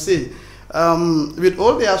united, I would say. with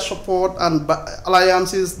all their support and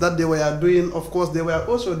alliances that they were doing, of course, they were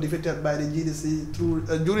also defeated by the GDC through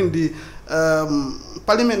during the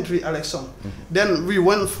parliamentary election. Then we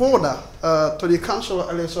went further to the council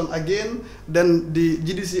election again. Then the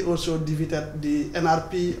GDC also defeated the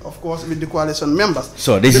NRP, of course, with the coalition members.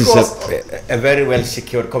 So this is a very well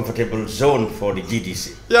secured, comfortable zone for the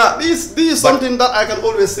GDC. Yeah, this is something that I can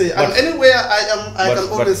always say. And anywhere I am, I can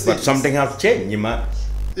always say. But something has changed, Yima.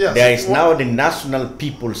 Yes. There is now the National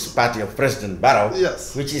People's Party of President Barrow,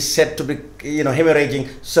 which is said to be, hemorrhaging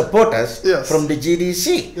supporters from the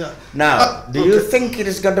GDC. Yeah. Now, do you think it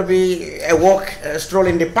is going to be a stroll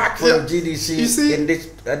in the park for the GDC in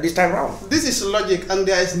this time round? This is logic, and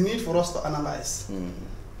there is need for us to analyze.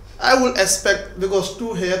 I will expect, because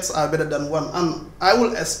two heads are better than one, and I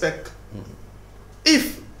will expect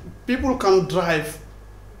if people can drive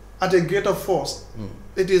at a greater force,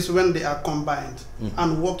 it is when they are combined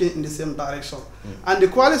and working in the same direction. And the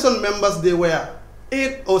coalition members, they were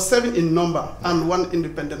 8 or 7 in number and 1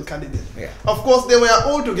 independent candidate. Of course, they were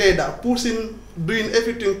all together, pushing, doing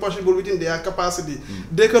everything possible within their capacity.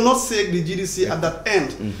 They cannot save the GDC at that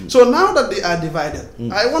end. So now that they are divided,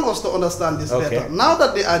 I want us to understand this better. Now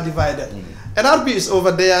that they are divided, NRP is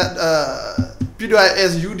over there,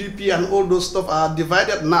 PDIS, UDP, and all those stuff are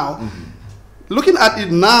divided now. Looking at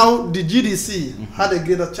it now, the GDC had a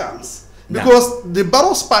greater chance. Because the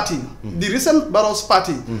Barrow's party, the recent Barrow's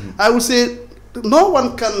party, I would say no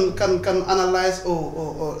one can analyze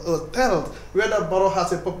or tell whether Barrow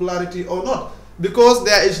has a popularity or not. Because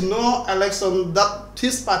there is no election that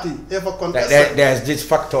his party ever contested. There's this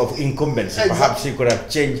factor of incumbency. Perhaps he could have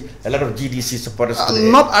changed a lot of GDC supporters.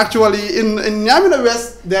 Not actually. In Nyamina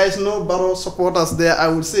West, there is no Barrow supporters there, I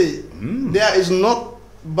would say. There is not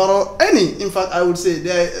Barrow any. In fact, I would say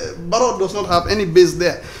Barrow does not have any base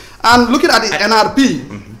there. And looking at the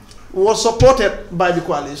NRP, was supported by the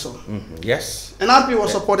coalition. Yes. NRP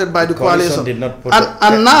was supported by the coalition. Did not put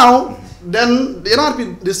and now, then the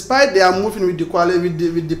NRP, despite they are moving with the coalition,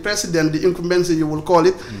 with the president, the incumbency you will call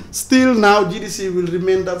it, still now GDC will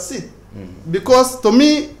remain that seat. Because to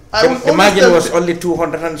me, I will imagine it was only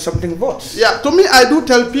 200 and something votes. Yeah, to me, I do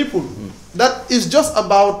tell people that it's just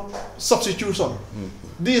about substitution.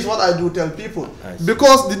 This is what I do tell people.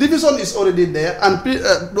 Because the division is already there, and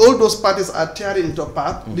all those parties are tearing into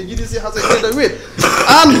apart. The GDC has a greater weight.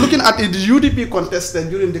 And looking at it, the UDP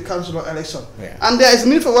contested during the council election. And there is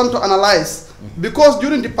need for one to analyze. Because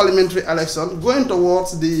during the parliamentary election, going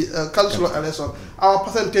towards the council election, our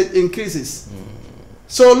percentage increases.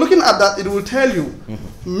 So looking at that, it will tell you,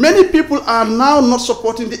 many people are now not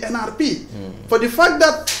supporting the NRP. For the fact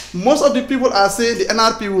that most of the people are saying the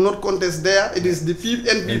NRP will not contest there, it is the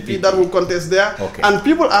NPP that will contest there, and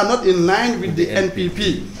people are not in line with the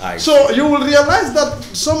NPP. So you will realize that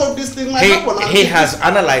some of these things might happen. He has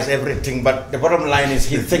analyzed everything, but the bottom line is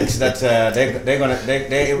he thinks that they're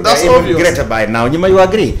even greater by now. You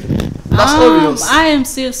agree? That's obvious. I am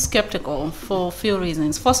still skeptical for a few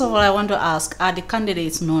reasons. First of all, I want to ask, are the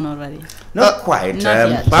candidates known already? Not quite. Not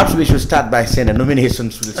yet. Perhaps we should start by saying the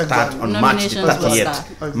nominations will start on March the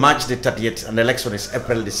 30th. March the 30th, and the election is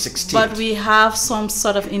April the 16th. But we have some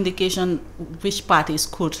sort of indication which parties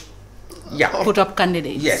could put up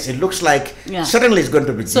candidates. Yes, it looks like certainly it's going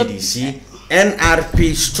to be GDC,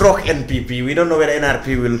 NRP stroke NPP. We don't know whether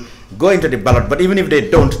NRP will go into the ballot, but even if they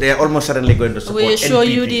don't, they are almost certainly going to support NPP. We're sure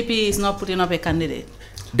UDP is not putting up a candidate.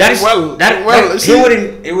 That is he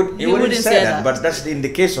wouldn't say that, but that's the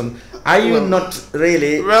indication. Are you not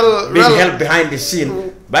really being held behind the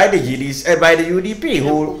scene by the GDC, by the UDP,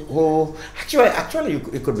 who actually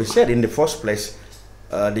it could be said in the first place,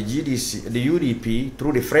 the UDP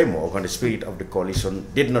through the framework and the spirit of the coalition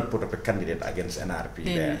did not put up a candidate against NRP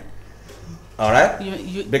there. All right,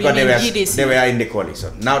 because they were in the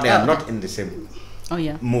coalition. Now they are not in the same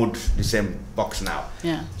mood, the same box now.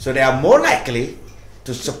 So they are more likely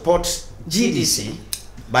to support GDC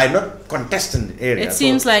by not contesting the area. It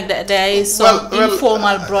seems like there is some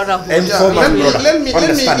informal brotherhood. Let me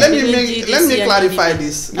clarify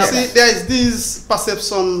this. You see, there is this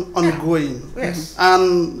perception ongoing,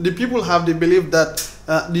 and the people have the belief that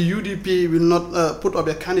the UDP will not put up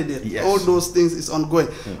a candidate. All those things is ongoing,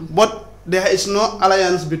 but there is no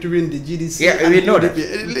alliance between the GDC and the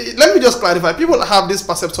UDP. Let me just clarify. People have this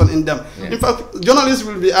perception in them. In fact, journalists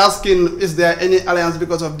will be asking, is there any alliance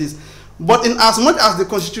because of this? But in as much as the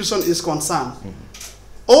constitution is concerned,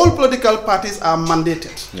 all political parties are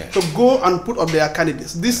mandated to go and put up their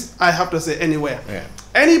candidates. This I have to say anywhere.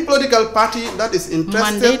 Any political party that is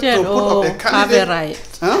interested to put up a candidate,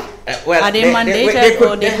 Are they mandated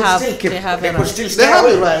or they have a right? They have the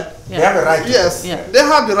right. They have a right. Yes, they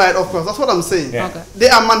have the right, of course. That's what I'm saying. Yeah. Okay. They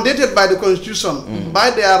are mandated by the Constitution,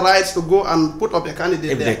 by their rights to go and put up a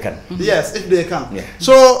candidate if there. they can. Yes, if they can. Yeah.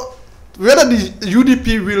 So, whether the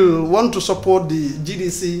UDP will want to support the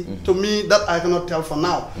GDC, to me, that I cannot tell for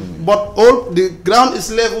now. But all the ground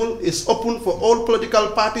is level, is open for all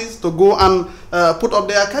political parties to go and put up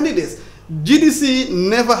their candidates. GDC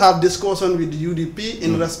never have discussion with the UDP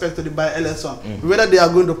in respect to the by-election, whether they are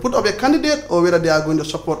going to put up a candidate or whether they are going to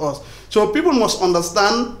support us. So people must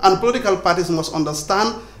understand, and political parties must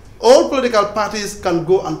understand, all political parties can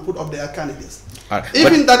go and put up their candidates.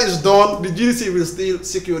 Even that is done, the GDC will still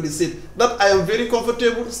secure the seat. That I am very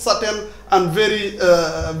comfortable, certain, and very,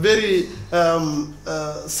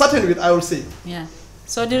 certain with, I will say. Yeah.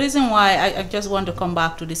 So the reason why I just want to come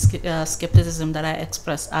back to the skepticism that I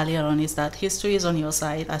expressed earlier on is that history is on your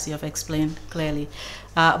side, as you have explained clearly.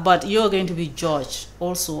 But you're going to be judged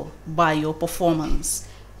also by your performance,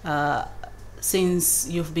 since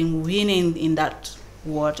you've been winning in that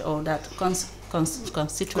ward or that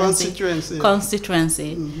constituency.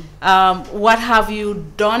 What have you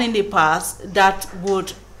done in the past that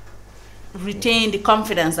would retain the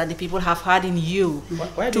confidence that the people have had in you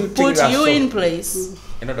to put you in place?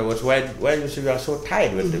 In other words, why you say you are so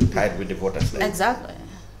tied with the voters? Like? Exactly.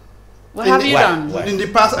 What have you done? Why? In the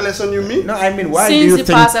past election, you mean? No, I mean, why Since do you the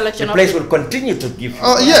think past election the place will continue to give you?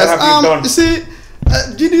 Oh, yes. You see,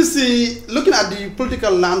 GDC, looking at the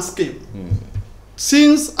political landscape,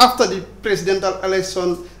 since after the presidential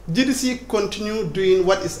election, GDC continue doing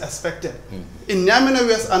what is expected in Nyamena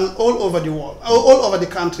West and all over the world, all over the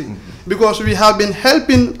country, because we have been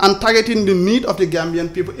helping and targeting the need of the Gambian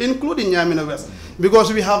people, including Nyamena West,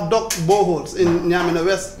 because we have dug boreholes in Nyamena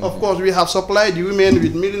West. Of course, we have supplied the women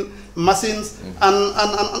with milling machines and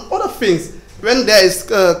other things when there is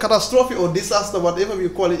catastrophe or disaster, whatever we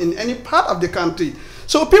call it, in any part of the country.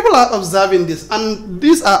 So people are observing this, and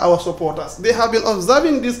these are our supporters. They have been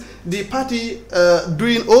observing this, the party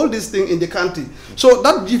doing all these things in the country. So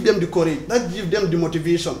that gives them the courage, that gives them the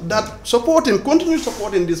motivation, that continue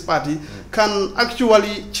supporting this party can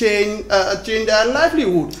actually change their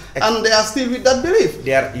livelihood, and they are still with that belief.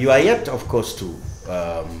 You are yet, of course, to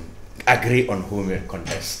agree on who will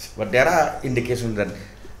contest, but there are indications that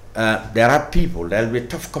there are people, there will be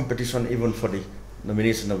tough competition even for the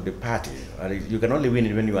nomination of the party. You can only win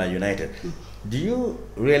it when you are united. Do you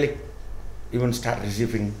really even start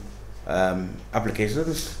receiving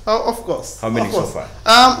applications? Of course. How many so far?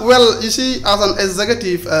 Well, you see, as an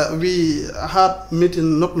executive, we had a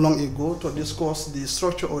meeting not long ago to discuss the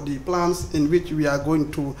structure or the plans in which we are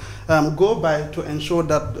going to go by to ensure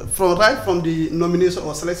that right from the nomination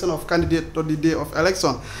or selection of candidate to the day of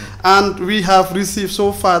election. And we have received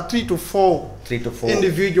so far 3 to 4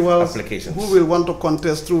 individuals applications who will want to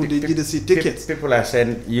contest through the GDC tickets. People are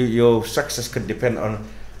saying your success could depend on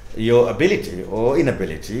your ability or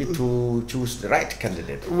inability to choose the right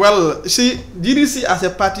candidate. Well, see, GDC as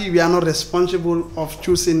a party, we are not responsible of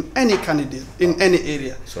choosing any candidate in any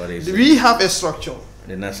area. We have a structure.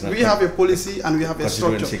 We have a policy and we have a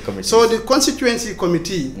structure. So the constituency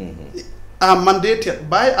committee are mandated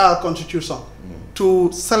by our constitution to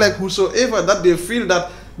select whosoever that they feel that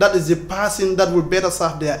is the person that will better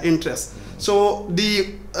serve their interests. So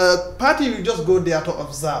the party will just go there to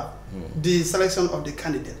observe the selection of the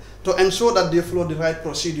candidate, to ensure that they follow the right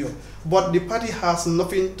procedure. But the party has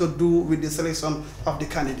nothing to do with the selection of the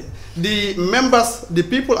candidate. The members, the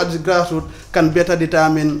people at the grassroots can better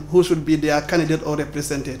determine who should be their candidate or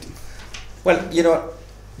representative. Well, you know,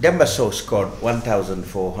 Demba Sow scored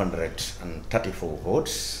 1,434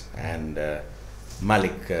 votes, and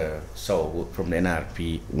Malik Sow from the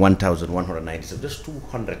NRP 1,197, just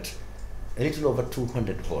 200, a little over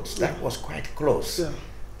 200 votes. That was quite close. Yeah.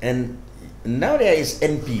 And now there is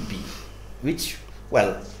NPP, which,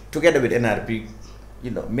 well, together with NRP, you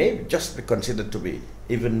know, may just be considered to be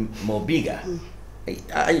even more bigger.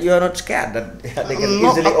 You are not scared that they can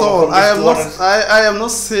not easily at all. I am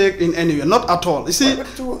not sick in any way. Not at all. You see,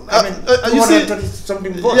 you see,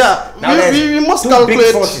 something votes. Yeah, we must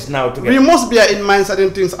calculate. Now we must bear in mind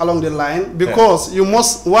certain things along the line, because you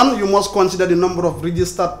must consider the number of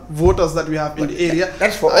registered voters that we have in the area.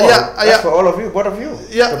 That's for all. That's for all of you, both of you,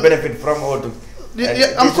 to benefit from or to.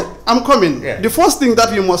 I'm coming. Yeah. The first thing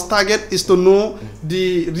that we must target is to know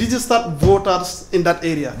the registered voters in that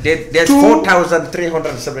area. There's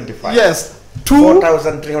 4,375. Yes.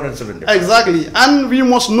 4,375. Exactly. And we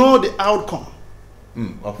must know the outcome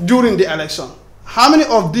during the election. How many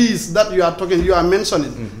of these that you are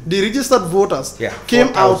mentioning, the registered voters came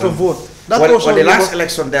out to vote? Well, the last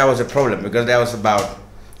election there was a problem, because there was about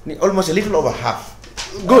Almost a little over half.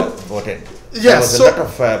 Good. Voted. Yes. There was a lot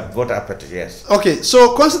of voter apathy. Yes. Okay.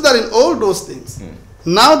 So considering all those things,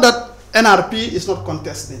 now that NRP is not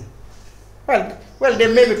contesting. Well,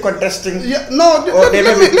 they may be contesting. Yeah, no,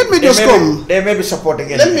 let me just come. They may be supporting.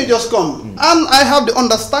 Let me just come. And I have the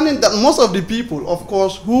understanding that most of the people, of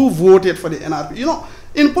course, who voted for the NRP, you know,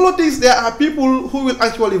 in politics, there are people who will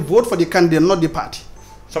actually vote for the candidate, not the party.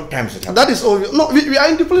 Sometimes it happens. That is obvious. No, we are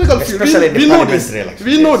in the political field. We know this.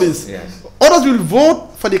 We know this. Yes. Others will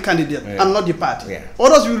vote for the candidate and not the party. Yeah.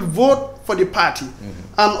 Others will vote for the party.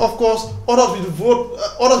 And of course, others will vote,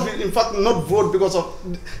 others will in fact not vote because of,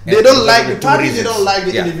 they don't like the party, they don't like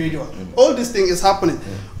the individual. All this thing is happening.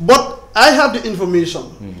 But I have the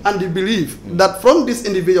information and the belief that from this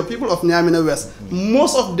individual, people of Nyamina West,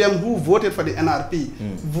 most of them who voted for the NRP,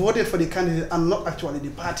 voted for the candidate and not actually the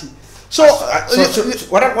party. So,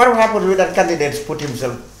 what happened with that candidate put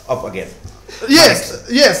himself up again?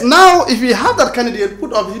 Yes. Now, if we have that candidate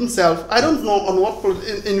put up himself, I don't know on what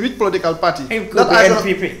in which political party. It could be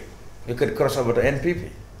NPP. You could cross over to NPP.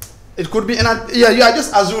 It could be, yeah, you are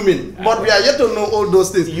just assuming, but we are yet to know all those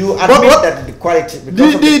things. You admit that the quality,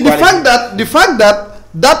 the fact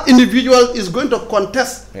that individual is going to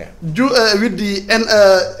contest with the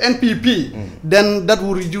NPP, then that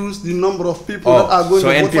will reduce the number of people that are going to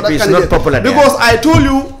vote for that candidate. Not popular because I told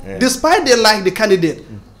you, despite they like the candidate,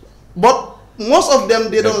 but most of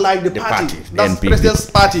them, they don't like the party. That's the president's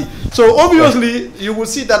party. So obviously, you will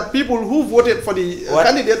see that people who voted for the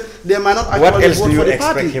candidate, they might not actually vote for the party.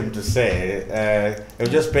 What else do you expect him to say?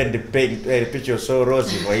 He'll just paint the picture so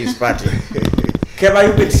rosy for his party. Kerr,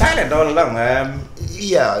 you've been silent all along.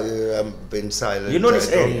 Yeah, I've been silent. You know this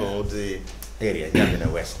area? I don't know the area, Nyamina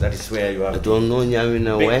West. That is where you are. I don't know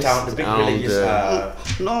Nyamina West. Town, the big villages.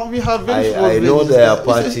 No, we have very small I know they are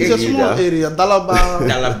party It's a small area.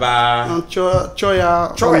 Dalaba. And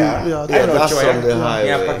Choya. I know that's on the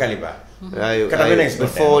highway.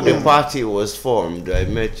 Before the party was formed, I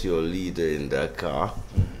met your leader in Dakar.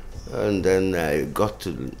 And then I got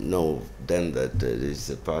to know then that there is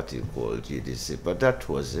a party called GDC. But that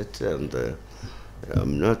was it. And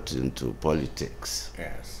I'm not into politics.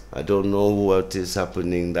 Yes. I don't know what is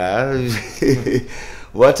happening there.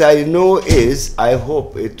 What I know is I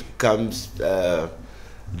hope it comes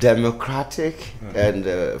democratic and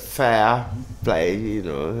fair play, you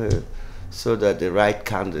know, so that the right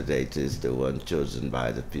candidate is the one chosen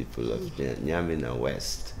by the people of Nyamina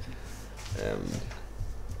West.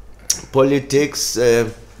 Politics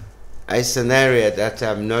is an area that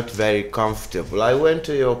I'm not very comfortable. I went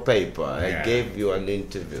to your paper. I gave you an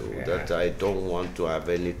interview that I don't want to have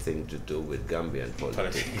anything to do with Gambian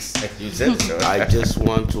politics. You said so. I just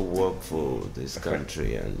want to work for this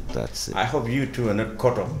country, and that's it. I hope you two are not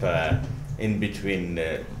caught up in between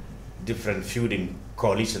different feuding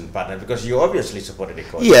coalition partners, because you obviously supported the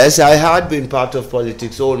coalition. Yes, I had been part of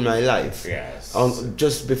politics all my life. Yes.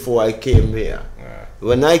 Just before I came here.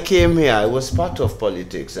 When I came here, I was part of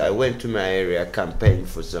politics. I went to my area, campaigned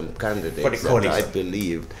for some candidates that I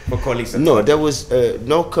believed. For coalition? No, there was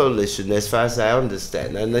no coalition as far as I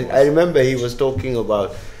understand. And I remember he was talking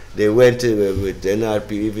about they went with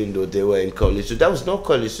NRP even though they were in coalition. There was no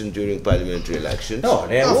coalition during parliamentary elections. No,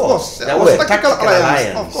 there was. There was a tactical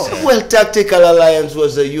alliance. Of course. Well, tactical alliance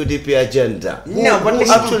was a UDP agenda. No, but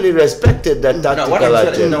who actually respected that tactical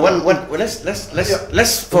agenda?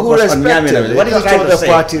 Let's focus on Nyamina West. What are you trying to say?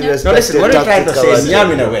 No, listen, what are you trying to say?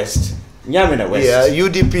 Nyamina West. Nyamina West. Yeah,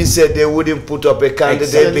 UDP said they wouldn't put up a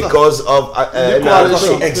candidate because of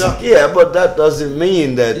exactly. Yeah, but that doesn't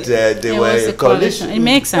mean that they were a coalition. It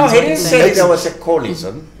makes sense. No, he didn't say there was a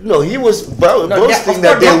coalition. No, he was boasting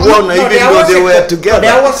that they won even though they were together.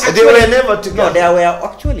 They were never together. No, there were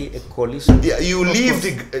actually a coalition. Yeah, you leave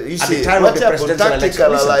you see, what happened?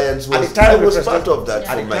 Tactical alliance was, I was part of that.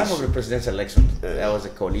 At the time of the presidential election, there was a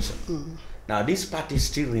coalition. Now, these parties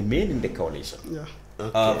still remain in the coalition.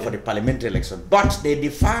 For the parliamentary election, but they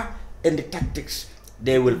differ in the tactics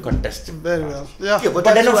they will contest. Very well. Yeah. But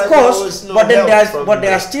then of course, but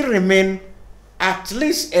there still remain at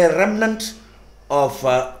least a remnant of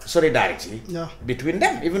solidarity between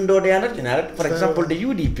them, even though they are not united. For example, the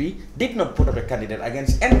UDP did not put up a candidate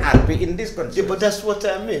against NRP in this country. Yeah, but that's what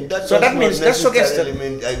I mean. So that means that's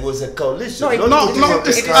it was a coalition. No.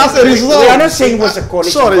 As a result, we are not saying it was a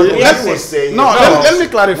coalition. Sorry, let me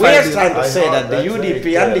clarify. We are trying to say that the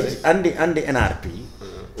UDP and the NRP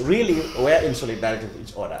really were in solidarity with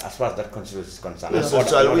each other as far as that constitution is concerned. Yeah, so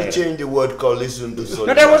shall we change the word coalition to solidarity?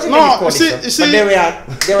 No, there wasn't any coalition,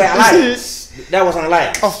 but they were alliance. There was an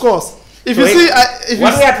alliance. Of course. What we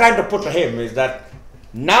are trying to put to him is that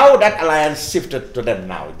Now that alliance shifted to them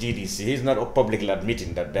now, GDC. He's not publicly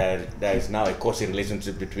admitting that there is now a cozy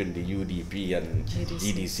relationship between the UDP and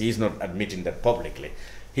GDC. He's not admitting that publicly.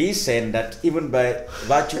 He's saying that even by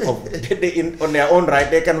virtue of on their own right,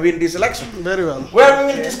 they can win this election. Very well. Well,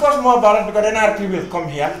 we will discuss more about it because NRP will come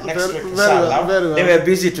here next week. Very well. They were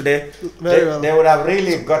busy today. They would have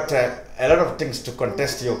really got a lot of things to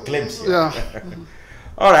contest your claims here. Yeah.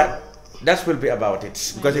 All right. That will be about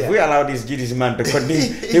it. Because if we allow this GDC man to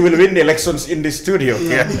continue, he will win the elections in the studio.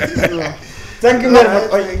 Yeah. Thank you very much.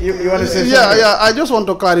 Oh, you want to say something? Yeah. I just want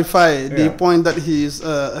to clarify the point that he is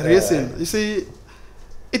raising. You see,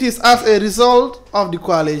 it is as a result of the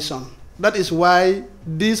coalition. That is why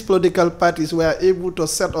these political parties were able to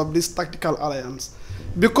set up this tactical alliance.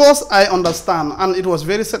 Because I understand, and it was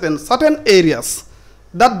very certain areas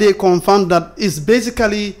that they confirmed that is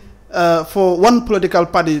basically for one political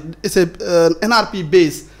party, it's a NRP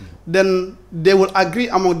base, then they will agree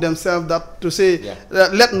among themselves that to say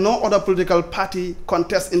let no other political party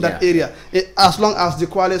contest in that area, as long as the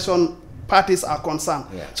coalition parties are concerned.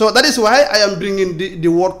 So that is why I am bringing the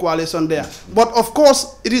word coalition there. But of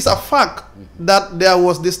course, it is a fact that there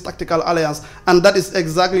was this tactical alliance, and that is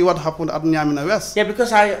exactly what happened at Nyamina West. Yeah,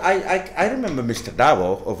 because I remember Mr.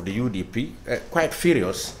 Davo of the UDP quite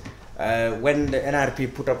furious when the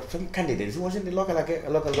NRP put up some candidates. He was in the local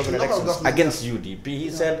government elections against UDP. He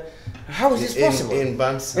said, how is this possible? In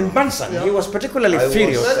Bansan. In Bansan. He was particularly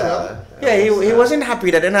furious. He wasn't happy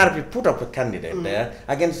that NRP put up a candidate there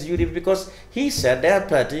against UDP because he said their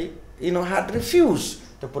party, had refused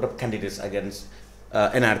to put up candidates against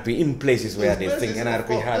NRP in places where they think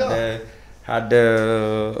NRP had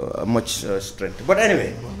much strength. But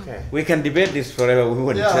anyway, we can debate this forever we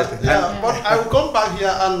want. But I will come back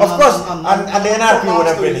here and... Of course, and the NRP would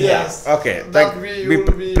have been here. Okay,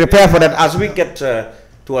 we prepare for that. As we get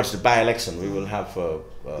towards the by-election, we will have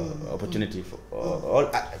opportunity for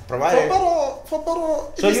provided... For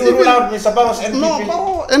Baro, so you rule out Mr. Baro's NPP? No,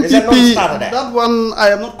 Baro NPP, that one, I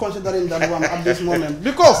am not considering that one at this moment.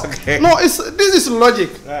 Because, this is logic.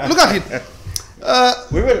 Look at it.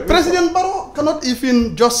 President Barrow cannot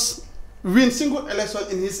even just win single election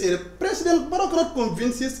in his area. President Barrow cannot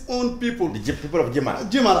convince his own people. The people of Jimara.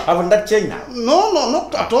 Jimara. Haven't that changed now? No,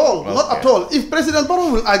 not at all. Not at all. If President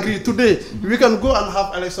Barrow will agree today, we can go and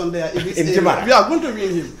have election there in his area. Jimara. We are going to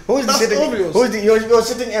win him. Who is the sitting? Obvious. Who is your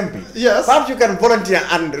sitting MP? Yes. Perhaps you can volunteer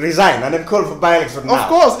and resign and then call for by-election now. Of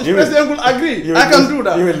course, if President will agree, I can do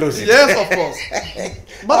that. You will lose it. Yes, of course.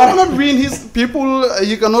 But he cannot win his people.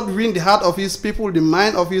 He cannot win the heart of his people, the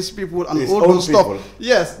mind of his people, and all those stuff.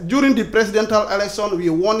 Yes, during the presidential election, we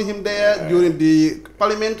won him there. During the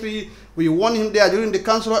parliamentary, we won him there. During the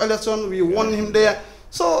council election, we won him there.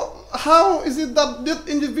 So how is it that this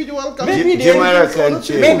individual can... Maybe the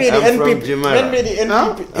NPP. Maybe the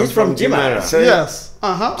NPP. He's from Jimara. So yes.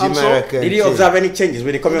 Did you observe any changes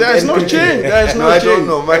with the coming? There is no change. There is no change. I don't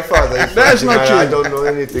know. My father is there is no change. I don't know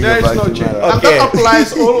anything about change. And that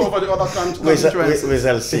applies all over the other countries. We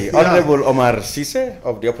shall see. Honorable Omar Sise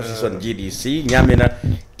of the opposition GDC,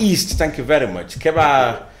 Nyamina East, thank you very much.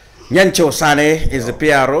 Keba Nyancho Sane is the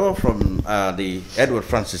PRO from the Edward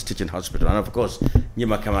Francis Teaching Hospital. And of course,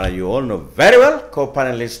 Nyima Kamara, you all know very well,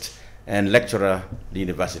 co-panelist and lecturer at the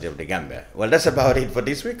University of the Gambia. Well, that's about it for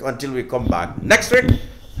this week. Until we come back next week,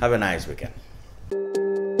 have a nice weekend.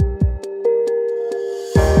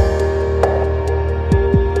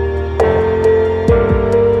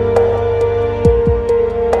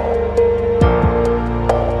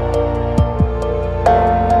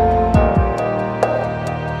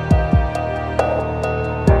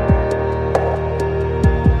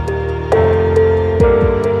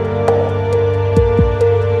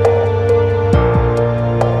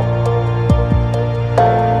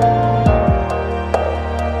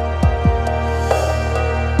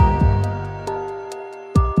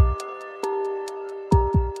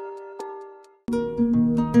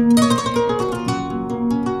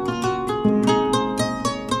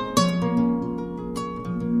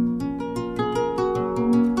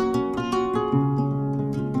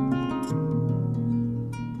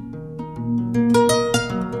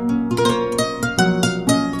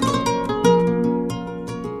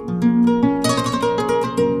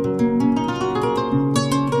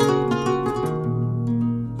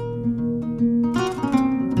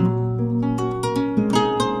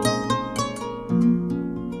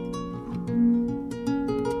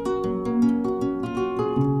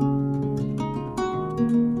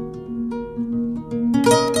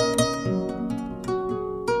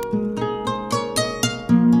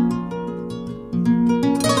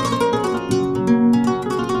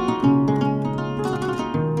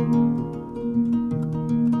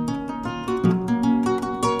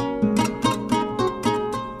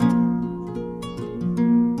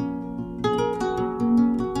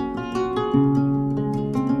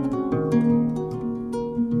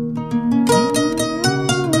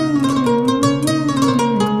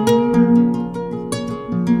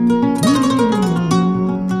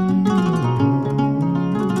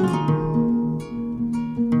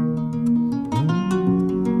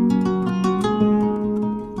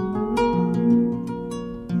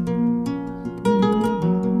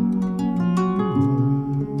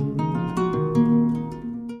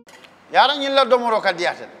 Yara nyilla domoro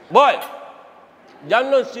kadiyata. Boy,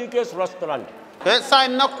 janno Sikes restaurant. Sa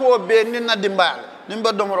na ko be ni na dimbal.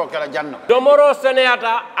 Nimba domoro kala janno. Domoro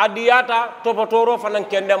seneyata adiyata topotoro fanan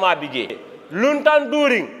kende ma bije. Luntan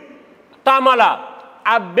during tamala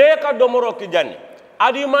abeka domoro ki janni.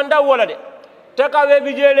 Adi manda wala de. Teka we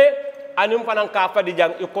bijele anim fanan ka fadi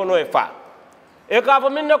jang ikono e fa. E ka fa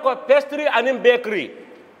minne ko pastry anim bakery.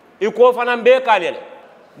 Iko fanan be kalele.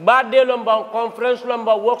 Badde lomba conference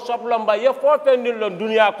lomba workshop lomba ye fo pendin lon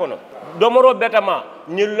dunia kono domoro betama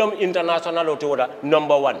nyillom international o toda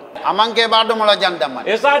number 1 amanke ba domola jandama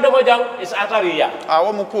esa domo jang is atariya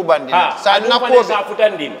wo mu kubandi sa na ko sa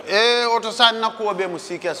futandin oto sa na ko be mu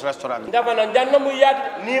Sikes restaurant dafa na janna mu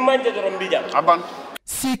yat ni manje dorom bijam aban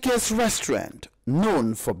Sikes restaurant,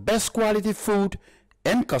 known for best quality food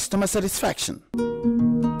and customer satisfaction.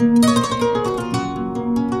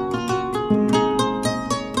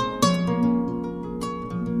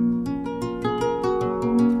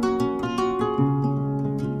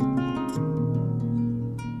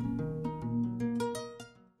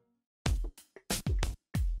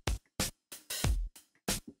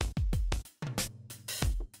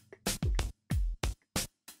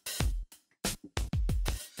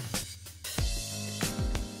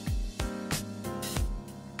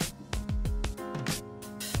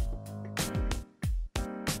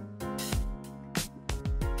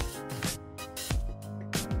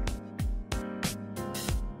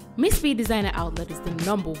 Miss B Designer Outlet is the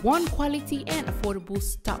 #1 quality and affordable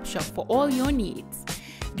stop shop for all your needs.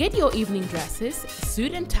 Get your evening dresses,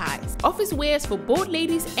 suit and ties, office wears for both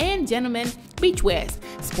ladies and gentlemen, beach wears,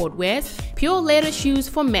 sport wears, pure leather shoes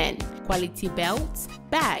for men, quality belts,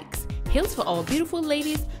 bags, heels for all beautiful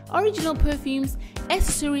ladies, original perfumes,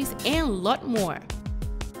 accessories, and a lot more.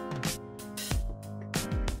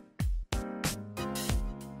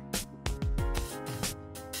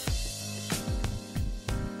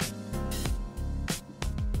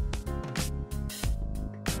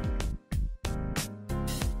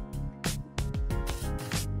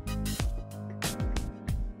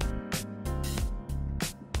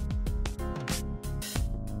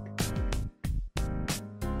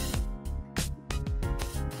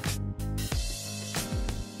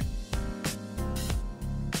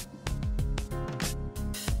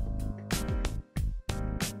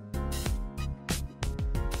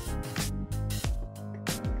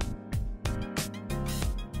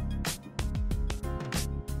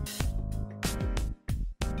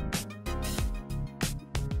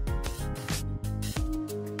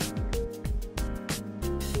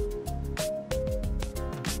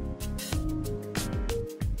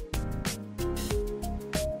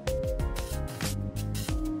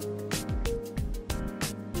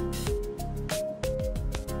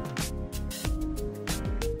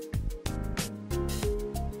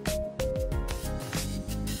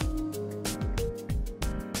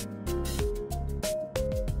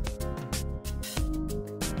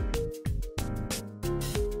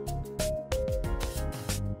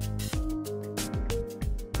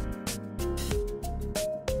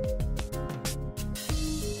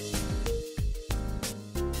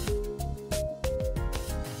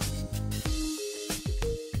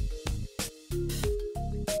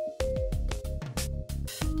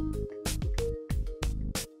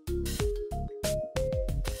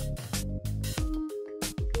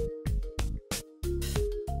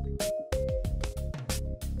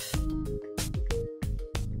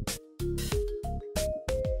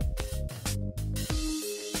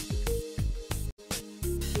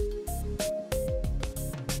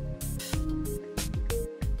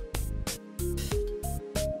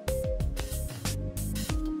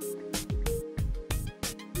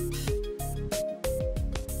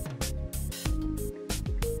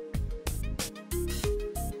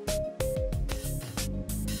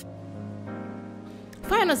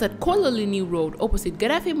 Find us at Kololini Road opposite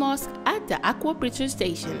Gaddafi Mosque at the Aqua Bridge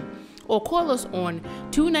Station, or call us on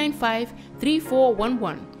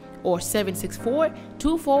 295-3411 or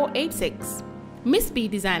 764-2486. Miss B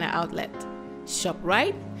Designer Outlet. Shop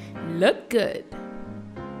right, look good.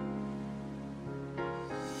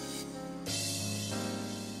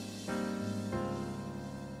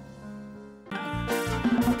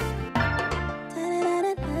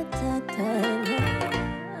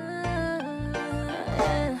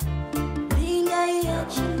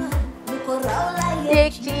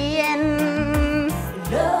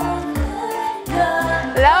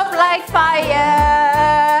 Love like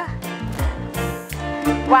fire.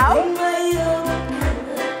 Wow.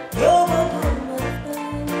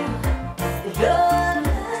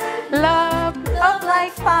 Love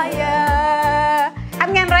like fire.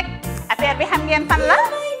 Xam ngeen rek affaire bi xam ngeen fan la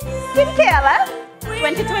skincare la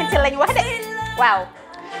 2020 lañ wax de waaw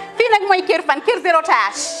fii nag mooy Kerr fan Kerr zero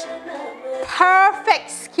tache perfect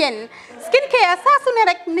skincare saa su ne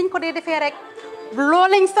rek niñ ko dee defee rek loo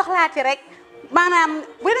lañ soxlaati rek maanaam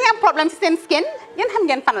bu ngeen am problème ci seen skin ngeen xam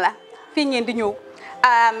ngeen fan la fii ngeen di ñëw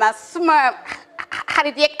suma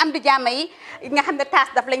xarit yeeg am di jàmm yi nga xam ne taas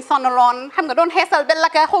daf lañ sonaloon xam nga doon xeesal ba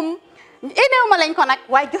laka xum éneew ma lañ ko nag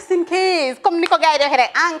waaye just in case comme ni ko gars yi di waxee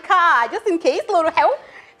rek en cas just in case loolu xew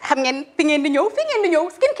xam ngeen fi ngeen di ñëw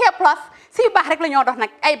skincare plus si yu baax rek la ñoo dox nag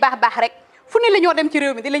ay baax rek fu ne la ñoo dem ci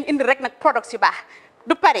réew mi di lañ indi rek nag products yu baax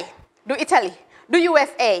du Paris du Italie du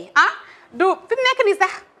USA du fi mu nekk nii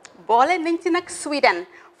sax boole nañ ci nag Sweden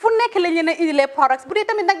fu nekk lañ leen a indilee products bu dee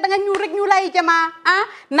tamit nag da nga ñuul rek ñu lay jamaa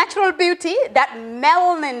natural beauty that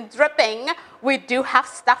melanin dripping we do have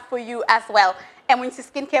stuff for you as well emuñ si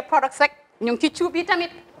skincare products rek ñu ngi ci cuub yi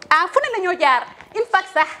tamit fu ne la ñoo jaar in fact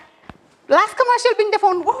sax last commercial bi ñu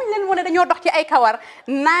defoon waxuñ leen woon ne dañoo dox ci ay kawar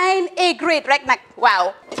 9A grade rek nag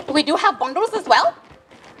waaw we do have bundles as well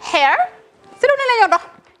hair si lu ne la ñoo dox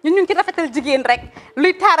ñun ñu ngi ci rafetal jigéen rek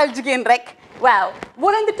luy taaral jigéen rek waaw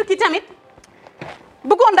boo leen di tukki tamit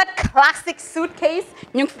bëggoon that classic suitcase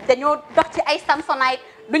ñu dañoo dox ci ay Samsonite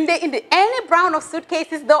duñ dee indi any brand of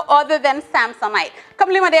suitcases though other than Samsonite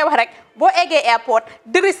comme li ma dee wax rek boo eggee airport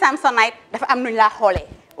dëri Samsonite dafa am nuñ laa xoolee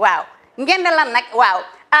waaw ngeen lan nag waaw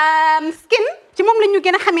skin ci moom la ñu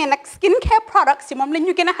gën a xamee nag skincare products ci moom la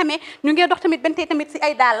ñu gën a xamee ñu ngi dox tamit bentey tamit si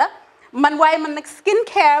ay dàlla waaye man nag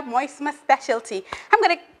skincare mooy suma specialty xam nga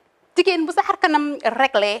rek jigéen bu sa xar kanam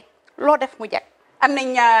réglé loo def mu jag am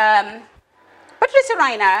nañ Patricia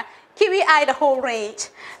Reiner Kiwi Eye the whole range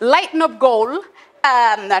Lighten Up Gold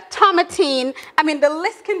Tomatine I mean the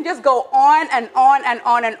list can just go on and on and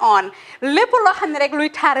on and on lépp loo xam ne rek luy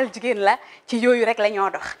taaral jigéen la ci yooyu rek la ñoo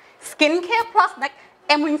dox skincare plus nag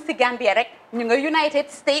emuñ si Gambia rek ñu nga United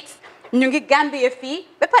States ñu ngi Gambia fii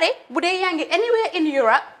ba pare bu dee yaa ngi anywhere in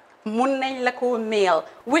Europe mun nañ la ko mail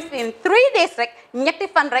within 3 days rek ñetti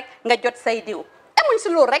fan rek nga jot say diw emuñ si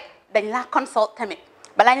loolu rek dañ laa consult tamit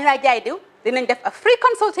balaa ñu laa jaay diw dinañ def a free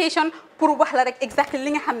consultation pour wax la rek exactly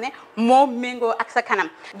li nga xam ne moo méngoo ak sa kanam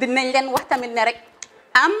dinañ leen wax tamit ne rek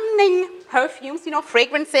am nañ perfumes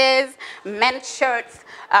fragrances men's shirts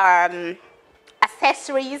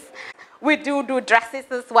accessories we do dresses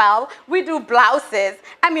as well we do blouses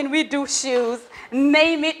we do shoes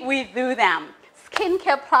name it we do them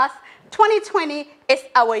Skincare Plus 2020 is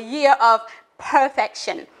our year of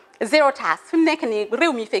perfection zero task fi mu nekk nii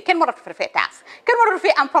réew mi fii kenn waratu fi taas kenn waratu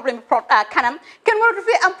fi am problème kanam kenn waratu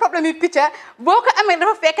fi am problème picture boo ko amee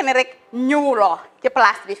dafa fekk ne rek ñëwuloo ci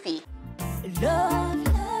place bi fii